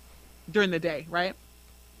during the day, right?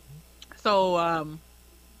 So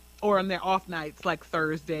or on their off nights, like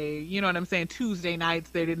Thursday, you know what I'm saying? Tuesday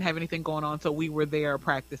nights, they didn't have anything going on, so we were there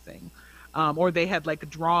practicing. Or they had like a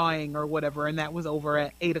drawing or whatever, and that was over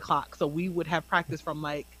at 8:00. So we would have practice from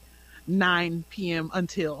like 9 p.m.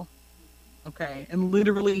 until. Okay. And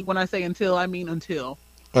literally, when I say until, I mean until.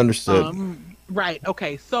 Understood. Right.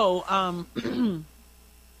 Okay. So,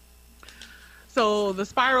 so the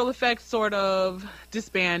Spiral Effect sort of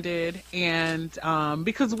disbanded, and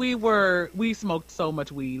because we smoked so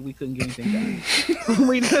much weed, we couldn't get anything done.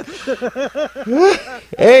 We just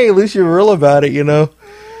Hey, at least you're real about it, you know.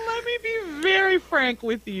 Let me be very frank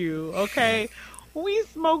with you, okay? We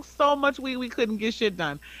smoked so much weed, we couldn't get shit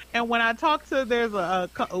done. And when I talk to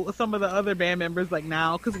some of the other band members, like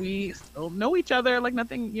now, because we still know each other, like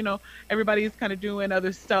nothing, you know, everybody's kind of doing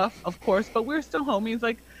other stuff, of course, but we're still homies.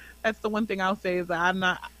 Like, that's the one thing I'll say is that I'm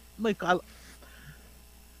not, like,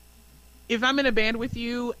 if I'm in a band with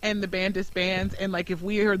you and the band disbands, and like if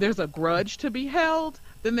there's a grudge to be held,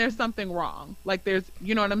 then there's something wrong. Like, there's,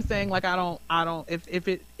 you know what I'm saying? Like, I don't, if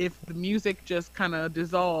the music just kind of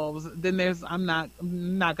dissolves, then I'm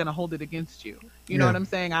not gonna hold it against you. You know what I'm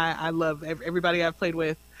saying? I love everybody I've played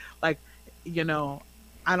with. Like, you know,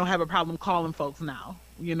 I don't have a problem calling folks now.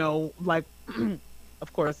 You know, like,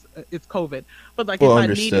 of course it's COVID, but like, well, if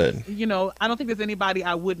understood. I needed, you know, I don't think there's anybody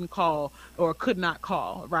I wouldn't call or could not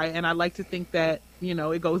call, right? And I like to think that, you know,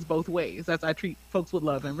 it goes both ways, as I treat folks with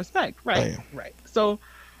love and respect, right? Right. So,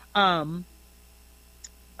 that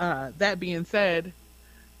being said,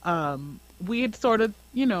 we had sort of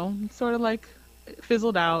like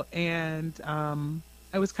fizzled out, and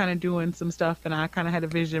I was kind of doing some stuff, and I kind of had a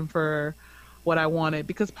vision for what I wanted,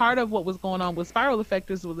 because part of what was going on with Spiral Effect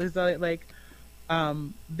is like,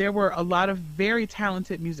 there were a lot of very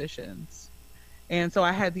talented musicians. And so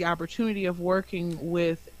I had the opportunity of working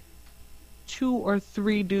with 2 or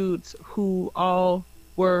 3 dudes who all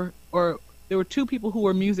were, or there were 2 people who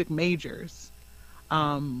were music majors,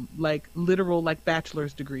 like literal, like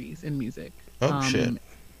bachelor's degrees in music. Oh, shit.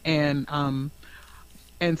 And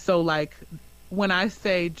so, like, when I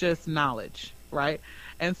say just knowledge, right?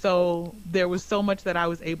 And so there was so much that I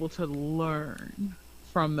was able to learn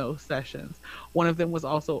from those sessions. One of them was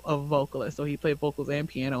also a vocalist, so he played vocals and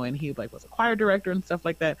piano, and he like was a choir director and stuff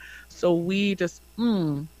like that. So we just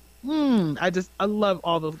I love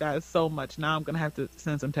all those guys so much. Now I'm gonna have to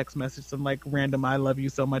send some text messages, some like random "I love you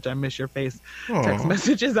so much, I miss your face" text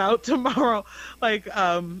messages out tomorrow, like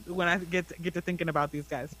when I get to thinking about these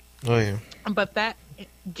guys. Oh yeah. But that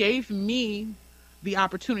gave me the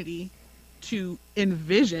opportunity to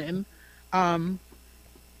envision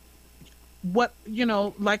what, you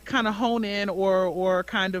know, like kind of hone in or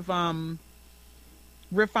kind of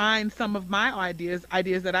refine some of my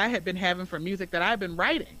ideas that I had been having for music that I've been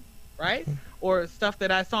writing, right? Or songs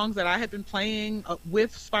that I had been playing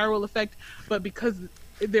with Spiral Effect. But because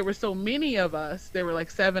there were so many of us, there were like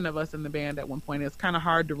 7 of us in the band at one point, it's kind of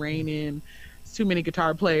hard to rein in. It's too many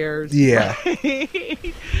guitar players. Yeah.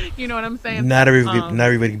 You know what I'm saying? Not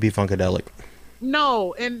everybody can be funkadelic.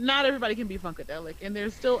 No, and not everybody can be funkadelic, and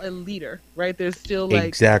there's still a leader, right? There's still like,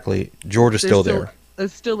 exactly. George is still there.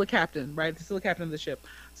 There's still a captain, right? There's still a captain of the ship.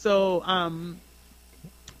 So,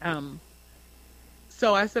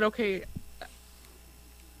 so I said, okay.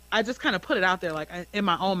 I just kind of put it out there, like in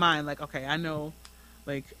my own mind, like, okay, I know,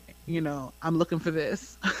 like, you know, I'm looking for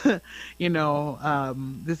this. You know,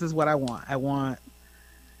 this is what I want. I want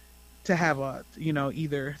to have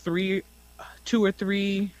either 2 or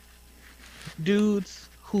 3 dudes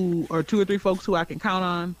or 2 or 3 folks who I can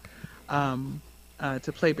count on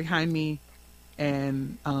to play behind me,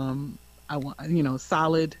 and I want,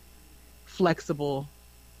 solid, flexible,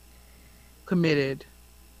 committed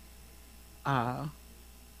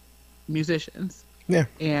musicians. Yeah.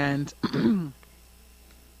 And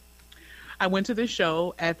I went to this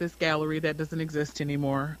show at this gallery that doesn't exist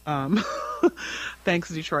anymore. Thanks,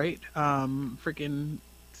 Detroit, freaking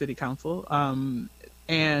city council.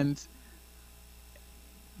 And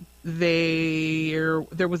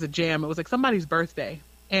there was a jam. It was like somebody's birthday,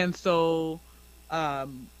 and so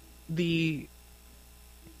the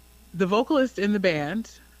vocalist in the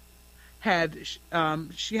band had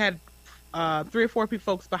she had 3 or 4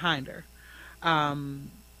 folks behind her,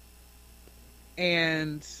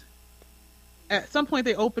 and at some point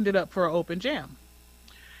they opened it up for an open jam.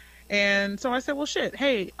 And so I said, well, shit,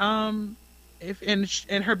 hey, if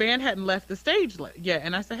and her band hadn't left the stage yet,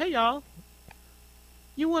 and I said, hey, y'all,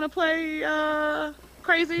 you want to play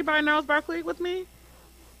Crazy by Gnarls Barkley with me?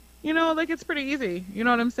 You know, like, it's pretty easy. You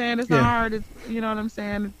know what I'm saying? It's not hard. It's, you know what I'm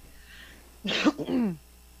saying? And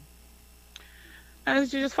you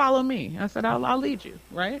just follow me. I said, I'll lead you,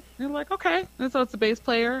 right? And they're like, okay. And so it's a bass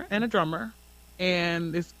player and a drummer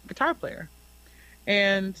and this guitar player.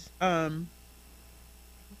 And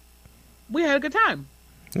we had a good time.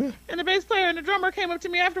 Yeah. And the bass player and the drummer came up to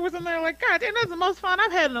me afterwards, and they're like, God damn, that's the most fun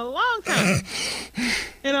I've had in a long time.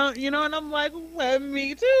 you know, and I'm like, well,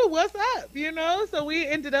 me too. What's up? You know? So we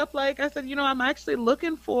ended up, like, I said, you know, I'm actually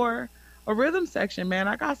looking for a rhythm section, man.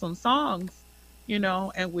 I got some songs, you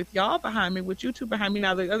know, and with y'all behind me, with you two behind me.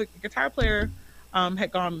 Now, the other guitar player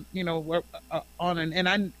had gone, you know, on,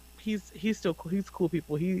 and he's still cool. He's cool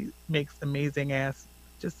people. He makes amazing ass,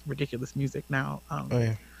 just ridiculous music now.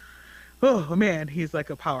 Oh man, he's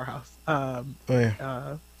like a powerhouse.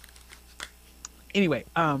 Anyway,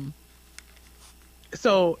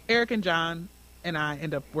 so Eric and John and I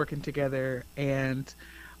end up working together, and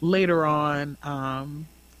later on,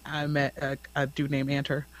 I met a dude named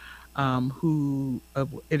Anter, who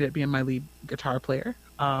ended up being my lead guitar player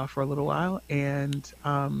for a little while, and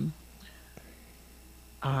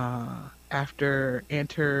after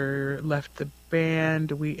Anter left the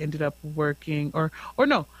band, we ended up working,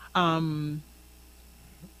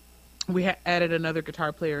 we had added another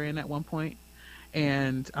guitar player in at one point,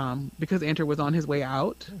 and because Anter was on his way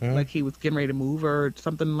out, like he was getting ready to move or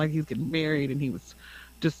something, like he's getting married, and he was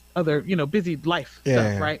just other, you know, busy life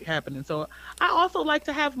stuff, right, happening. So I also like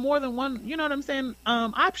to have more than one, you know what I'm saying,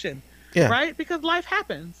 option, right, because life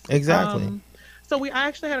happens. Exactly. So I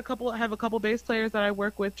actually have a couple bass players that I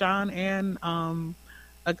work with, John and a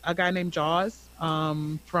guy named Jaws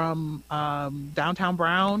from Downtown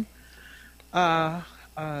Brown, and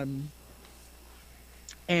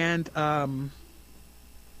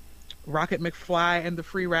Rocket McFly and the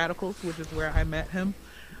Free Radicals, which is where I met him.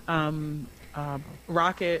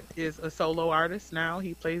 Rocket is a solo artist now.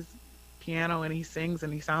 He plays piano and he sings,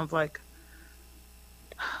 and he sounds like,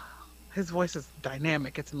 his voice is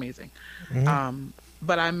dynamic. It's amazing.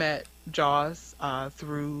 But I met Jaws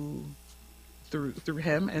through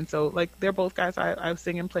him, and so, like, they're both guys I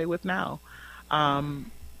sing and play with now.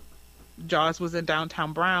 Jaws was in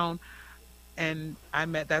Downtown Brown, and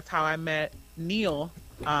that's how I met Neil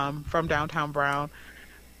from Downtown Brown.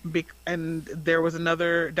 And there was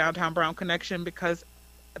another Downtown Brown connection because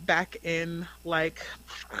back in like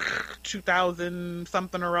 2000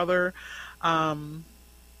 something or other,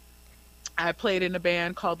 I played in a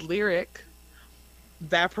band called Lyric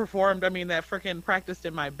that freaking practiced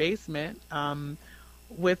in my basement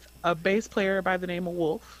with a bass player by the name of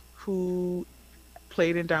Wolf, who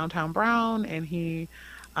played in Downtown Brown, and he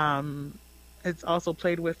has also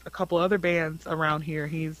played with a couple other bands around here.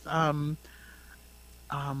 He's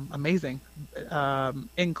amazing,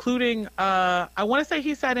 including I want to say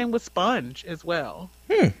he sat in with Sponge as well,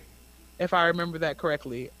 if I remember that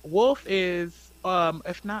correctly. Wolf is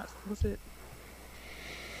if not, was it?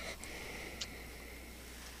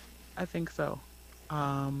 I think so.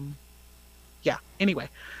 Yeah. Anyway,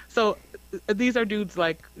 so these are dudes,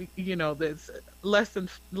 like, you know, there's less than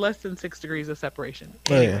 6 degrees of separation.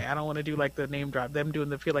 Anyway, I don't want to do like the name drop.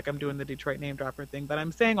 Feel like I'm doing the Detroit name dropper thing, but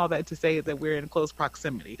I'm saying all that to say that we're in close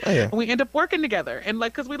proximity, and we end up working together, and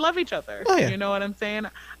like, because we love each other. You know what I'm saying?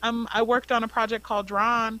 I worked on a project called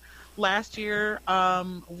Drawn last year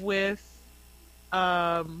with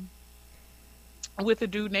a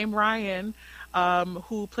dude named Ryan,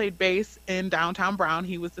 who played bass in Downtown Brown.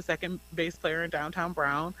 He was the second bass player in Downtown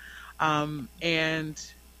Brown. And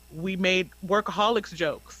we made workaholics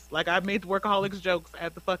jokes. Like, I made workaholics jokes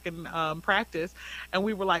at the fucking practice, and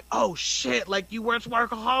we were like, oh shit, like, you watch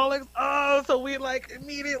workaholics? Oh, so we like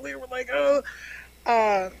immediately were like, oh,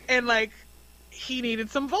 and like, he needed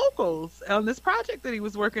some vocals on this project that he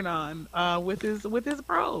was working on with his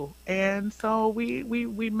bro, and so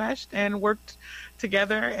we meshed and worked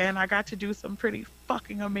together, and I got to do some pretty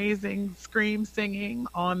fucking amazing scream singing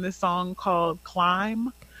on this song called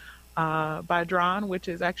Climb by Drawn, which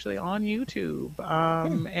is actually on YouTube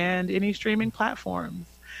and any streaming platforms.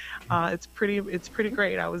 It's pretty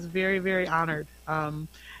great. I was very, very honored.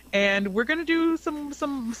 And we're gonna do some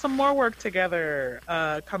more work together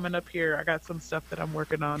coming up here. I got some stuff that I'm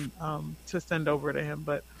working on to send over to him,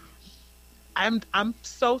 but I'm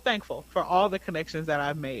so thankful for all the connections that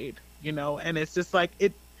I've made, you know, and it's just like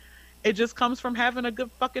it just comes from having a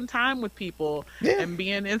good fucking time with people Yeah. and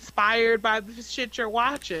being inspired by the shit you're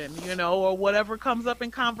watching, you know, or whatever comes up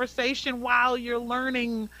in conversation while you're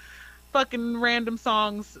learning fucking random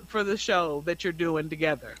songs for the show that you're doing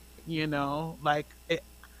together, you know, like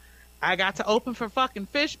I got to open for fucking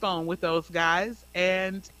Fishbone with those guys,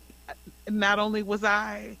 and not only was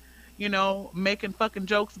I, you know, making fucking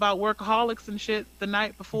jokes about workaholics and shit the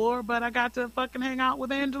night before, but I got to fucking hang out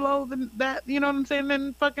with Angelo, that, you know what I'm saying,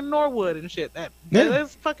 in fucking Norwood and shit.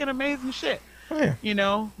 That's fucking amazing shit. Oh, yeah. You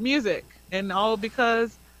know, music, and all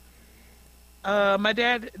because my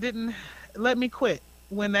dad didn't let me quit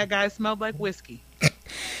when that guy smelled like whiskey.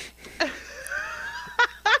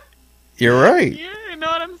 You're right. You know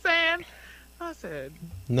what I'm saying? I said,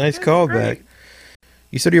 nice callback.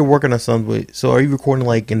 You said you're working on something. So are you recording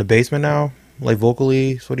like in the basement now? Like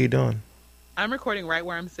vocally? So what are you doing? I'm recording right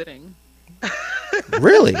where I'm sitting.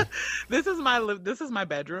 Really? This is my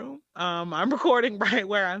bedroom. I'm recording right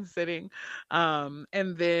where I'm sitting. And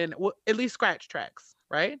then at least scratch tracks,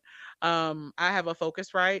 right? I have a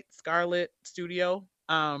Focusrite Scarlett Studio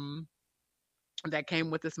that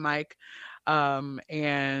came with this mic.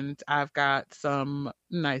 And I've got some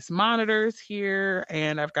nice monitors here,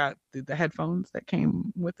 and I've got the headphones that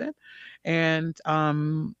came with it. And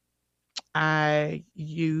I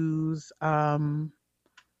use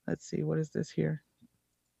let's see, what is this here?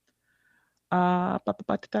 I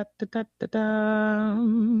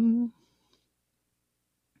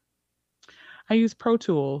use Pro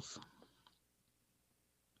Tools.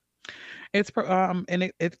 It's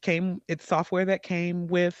and it's software that came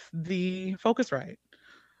with the Focusrite.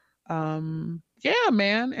 Yeah,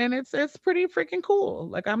 man, and it's pretty freaking cool.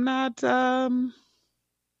 Like I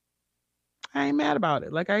ain't mad about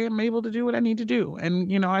it. Like I am able to do what I need to do, and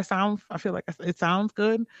you know, I feel like it sounds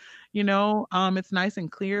good. You know, it's nice and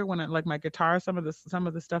clear when I like my guitar. Some of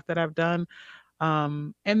the stuff that I've done,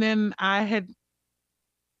 and then I've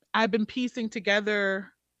been piecing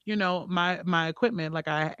together, you know, my equipment. Like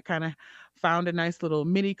I kind of found a nice little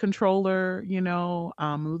MIDI controller, you know,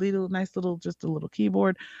 little nice little just a little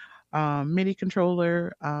keyboard, MIDI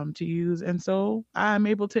controller to use, and so I'm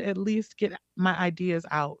able to at least get my ideas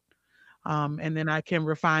out, and then I can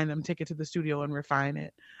refine them, take it to the studio and refine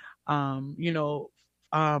it. You know,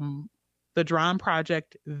 um, the Drum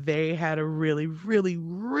Project, they had a really, really,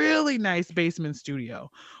 really nice basement studio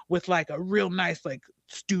with like a real nice like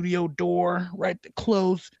studio door right to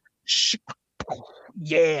close.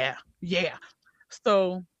 Yeah, yeah.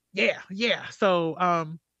 So yeah. So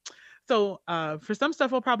for some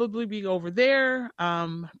stuff I'll probably be over there.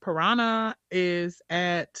 Piranha is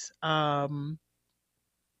at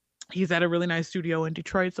he's at a really nice studio in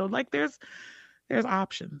Detroit. So like there's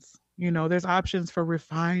options. You know, there's options for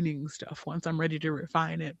refining stuff once I'm ready to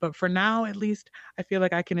refine it. But for now, at least, I feel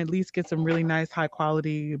like I can at least get some really nice, high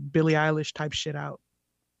quality Billie Eilish type shit out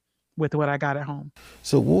with what I got at home.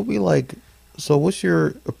 So what will be like? So what's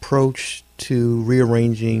your approach to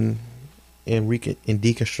rearranging and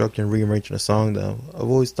deconstructing and rearranging a song? Though I've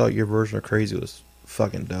always thought your version of Crazy was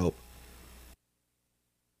fucking dope.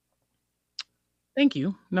 Thank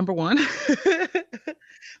you. Number one,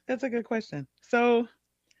 that's a good question. So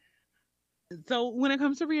when it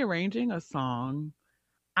comes to rearranging a song,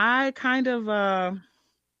 I kind of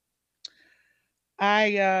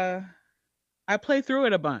I I play through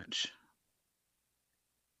it a bunch.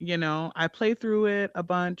 You know, I play through it a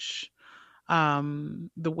bunch. The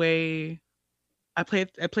way I play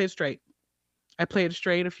it straight. I played it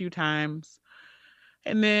straight a few times,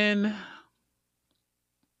 and then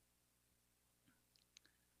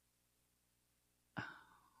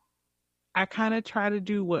I kind of try to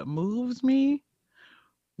do what moves me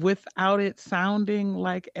without it sounding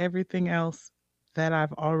like everything else that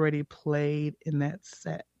I've already played in that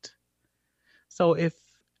set. So if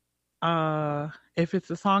it's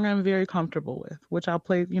a song I'm very comfortable with, which I'll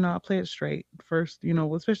play, you know, I'll play it straight first, you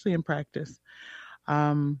know, especially in practice.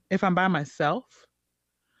 If I'm by myself,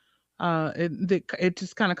 it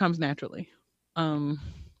just kind of comes naturally. Um,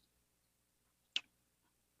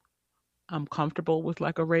 I'm comfortable with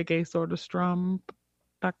like a reggae sort of strum,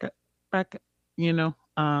 back, back, you know.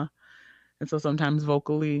 And so sometimes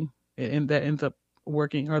vocally, and that ends up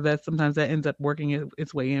working, or that sometimes that ends up working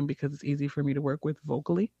its way in because it's easy for me to work with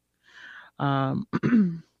vocally. Um,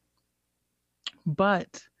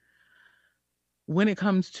 but when it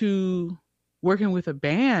comes to working with a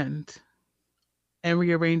band and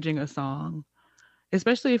rearranging a song,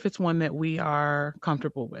 especially if it's one that we are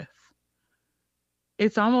comfortable with.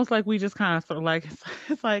 It's almost like we just kind of sort of like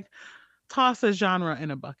it's like toss a genre in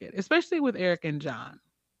a bucket, especially with Eric and John,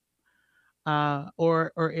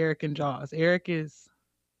 or Eric and Jaws.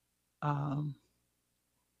 Um,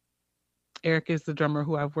 Eric is the drummer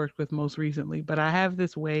who I've worked with most recently, but I have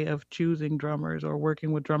this way of choosing drummers or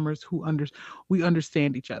working with drummers who we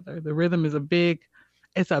understand each other. The rhythm is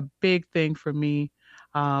it's a big thing for me.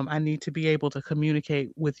 I need to be able to communicate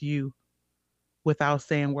with you without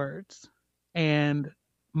saying words. And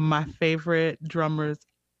my favorite drummers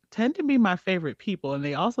tend to be my favorite people, and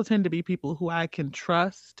they also tend to be people who I can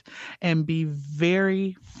trust and be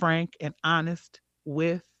very frank and honest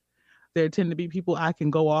with. There tend to be people I can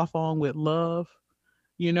go off on with love,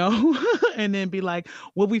 you know, and then be like,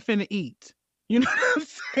 what we finna eat? You know what I'm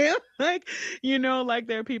saying? Like, like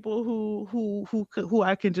there are people who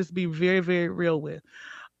I can just be very, very real with.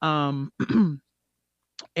 Um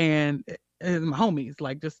and and my homies,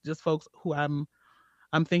 like just folks who I'm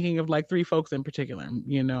thinking of like three folks in particular,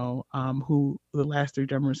 who the last three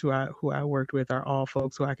drummers who I worked with are all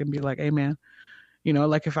folks who I can be like, hey man,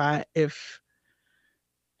 like if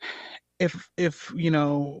if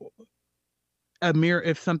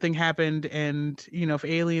something happened and if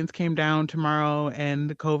aliens came down tomorrow and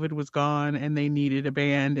the COVID was gone and they needed a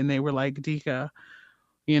band and they were like, Dika,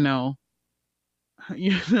 you know,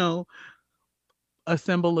 you know,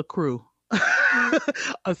 assemble a crew.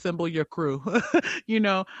 Assemble your crew.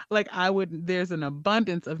 Like there's an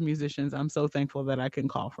abundance of musicians I'm so thankful that I can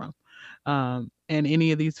call from. And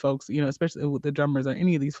any of these folks, especially with the drummers, or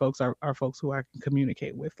any of these folks are folks who I can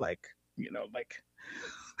communicate with, like, like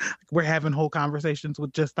we're having whole conversations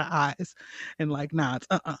with just the eyes and like nods.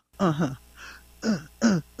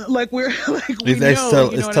 Like we're like we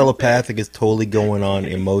it's telepathic. It's totally going on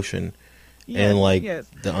emotion, yes, and like yes.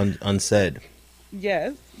 the unsaid.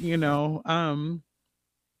 Yes, yeah,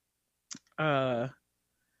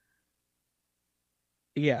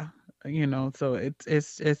 so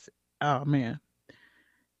it's oh man,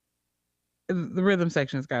 the rhythm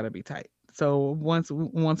section's got to be tight. So once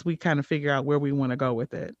we kind of figure out where we want to go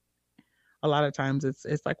with it, a lot of times it's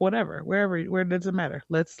like where does it matter?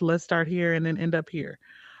 Let's start here and then end up here.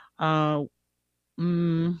 Uh,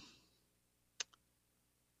 mm,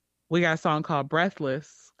 we got a song called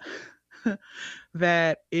Breathless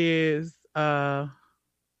that is um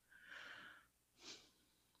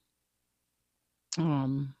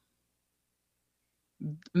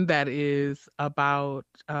that is about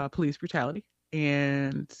police brutality,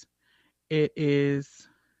 and it is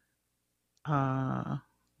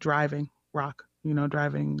driving rock,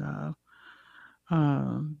 driving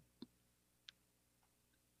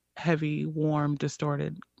heavy, warm,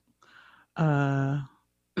 distorted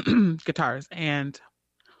guitars, and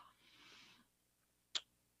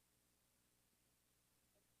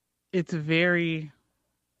it's very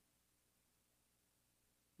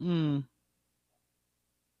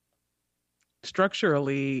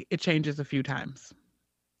structurally, it changes a few times.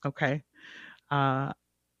 Okay.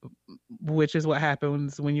 Which is what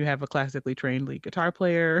happens when you have a classically trained lead guitar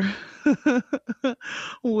player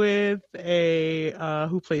with a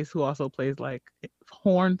who also plays like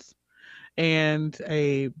horns, and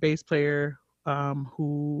a bass player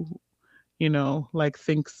who like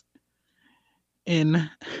thinks in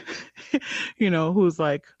who's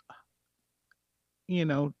like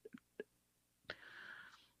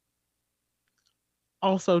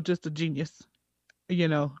also just a genius,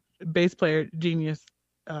 bass player genius,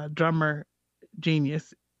 drummer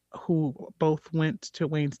genius, who both went to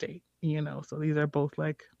Wayne State, so these are both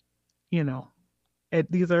like, these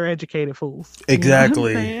are educated fools.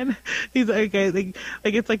 Exactly. These are okay. Like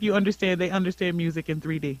it's like they understand music in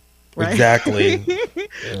 3D. Right? Exactly.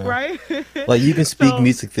 Yeah. Right? Like you can speak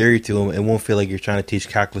music theory to them and won't feel like you're trying to teach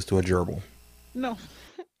calculus to a gerbil. No.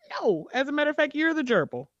 As a matter of fact, you're the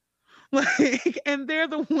gerbil. Like, and they're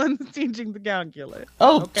the ones teaching the calculus.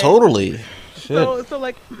 Oh, okay? Totally. Shit. So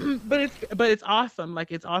like, but it's awesome.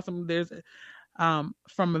 Like it's awesome. There's,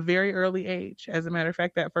 from a very early age. As a matter of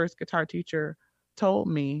fact, that first guitar teacher told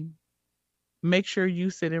me, make sure you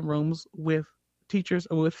sit in rooms with teachers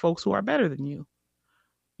or with folks who are better than you.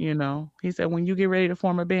 He said, when you get ready to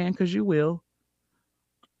form a band, because you will,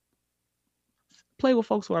 play with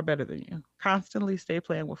folks who are better than you. Constantly stay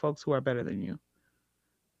playing with folks who are better than you.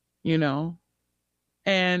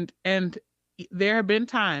 And there have been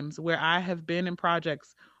times where I have been in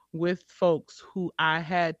projects with folks who I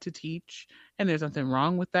had to teach, and there's nothing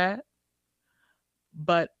wrong with that.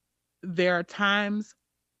 But there are times,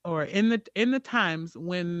 or in the times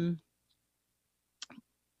when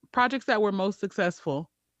projects that were most successful,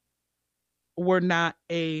 were not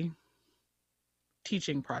a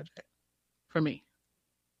teaching project for me.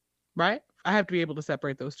 Right? I have to be able to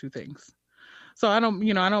separate those two things. So I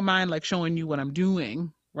don't mind like showing you what I'm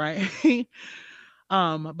doing, right?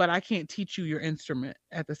 But I can't teach you your instrument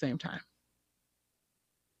at the same time.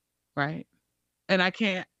 Right? And I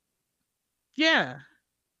can't, yeah,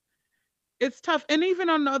 it's tough. And even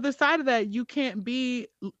on the other side of that, you can't be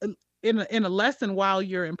in a lesson while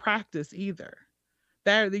you're in practice either.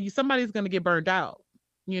 Somebody's going to get burned out,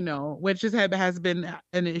 which has been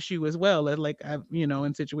an issue as well. Like I've,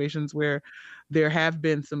 in situations where there have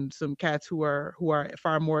been some cats who are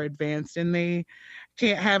far more advanced and they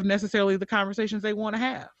can't have necessarily the conversations they want to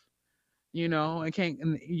have,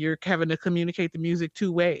 and you're having to communicate the music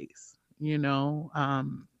two ways,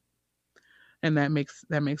 and that makes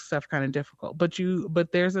stuff kind of difficult. But you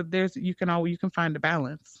can find a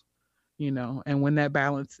balance, and when that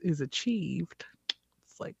balance is achieved,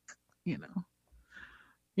 it's like, you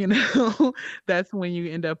know, that's when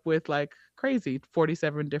you end up with like crazy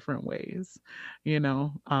 47 different ways,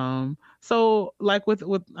 so like with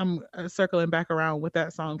I'm circling back around with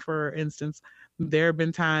that song, for instance. There have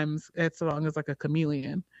been times that song is like a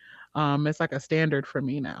chameleon. It's like a standard for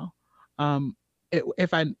me now.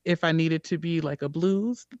 If I need it to be like a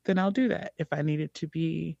blues, then I'll do that. If I need it to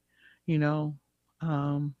be, you know,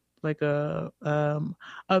 like a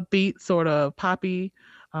beat sort of poppy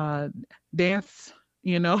uh dance,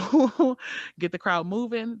 get the crowd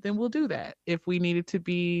moving, then we'll do that. If we need it to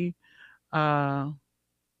be uh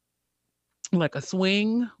like a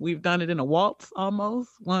swing, we've done it in a waltz almost.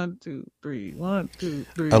 1 2 3, 1 2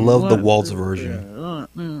 3. I love the 1 waltz 2 version.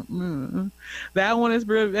 3. That one is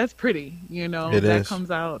really, that's pretty. It That is.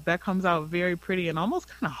 comes out very pretty and almost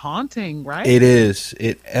kind of haunting, right? It is.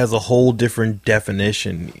 It has a whole different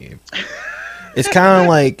definition. It's kind of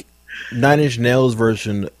like Nine Inch Nails'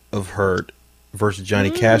 version of "Hurt" versus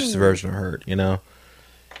Johnny Cash's Mm. version of "Hurt."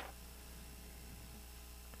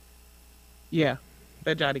 Yeah,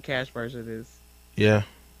 that Johnny Cash version Yeah,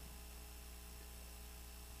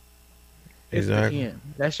 it's the exactly. end.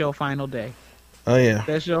 That's your final day. Oh yeah,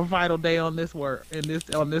 That's your final day on this work,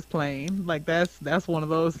 on this plane. Like that's one of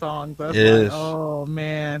those songs. it That's like, is. oh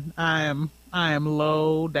man, I am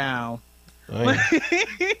low down. Oh Like,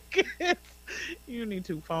 yeah, you need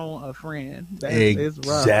to phone a friend. It's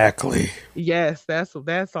rough. exactly. Yes, that's what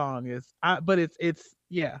that song is. But it's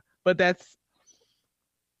yeah. But that's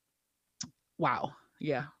wow.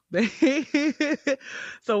 Yeah.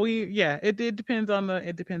 So it depends on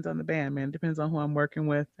the band, man. It depends on who I'm working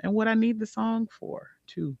with and what I need the song for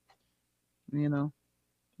too. You know,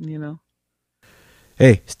 you know.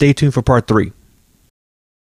 Hey, stay tuned for part 3.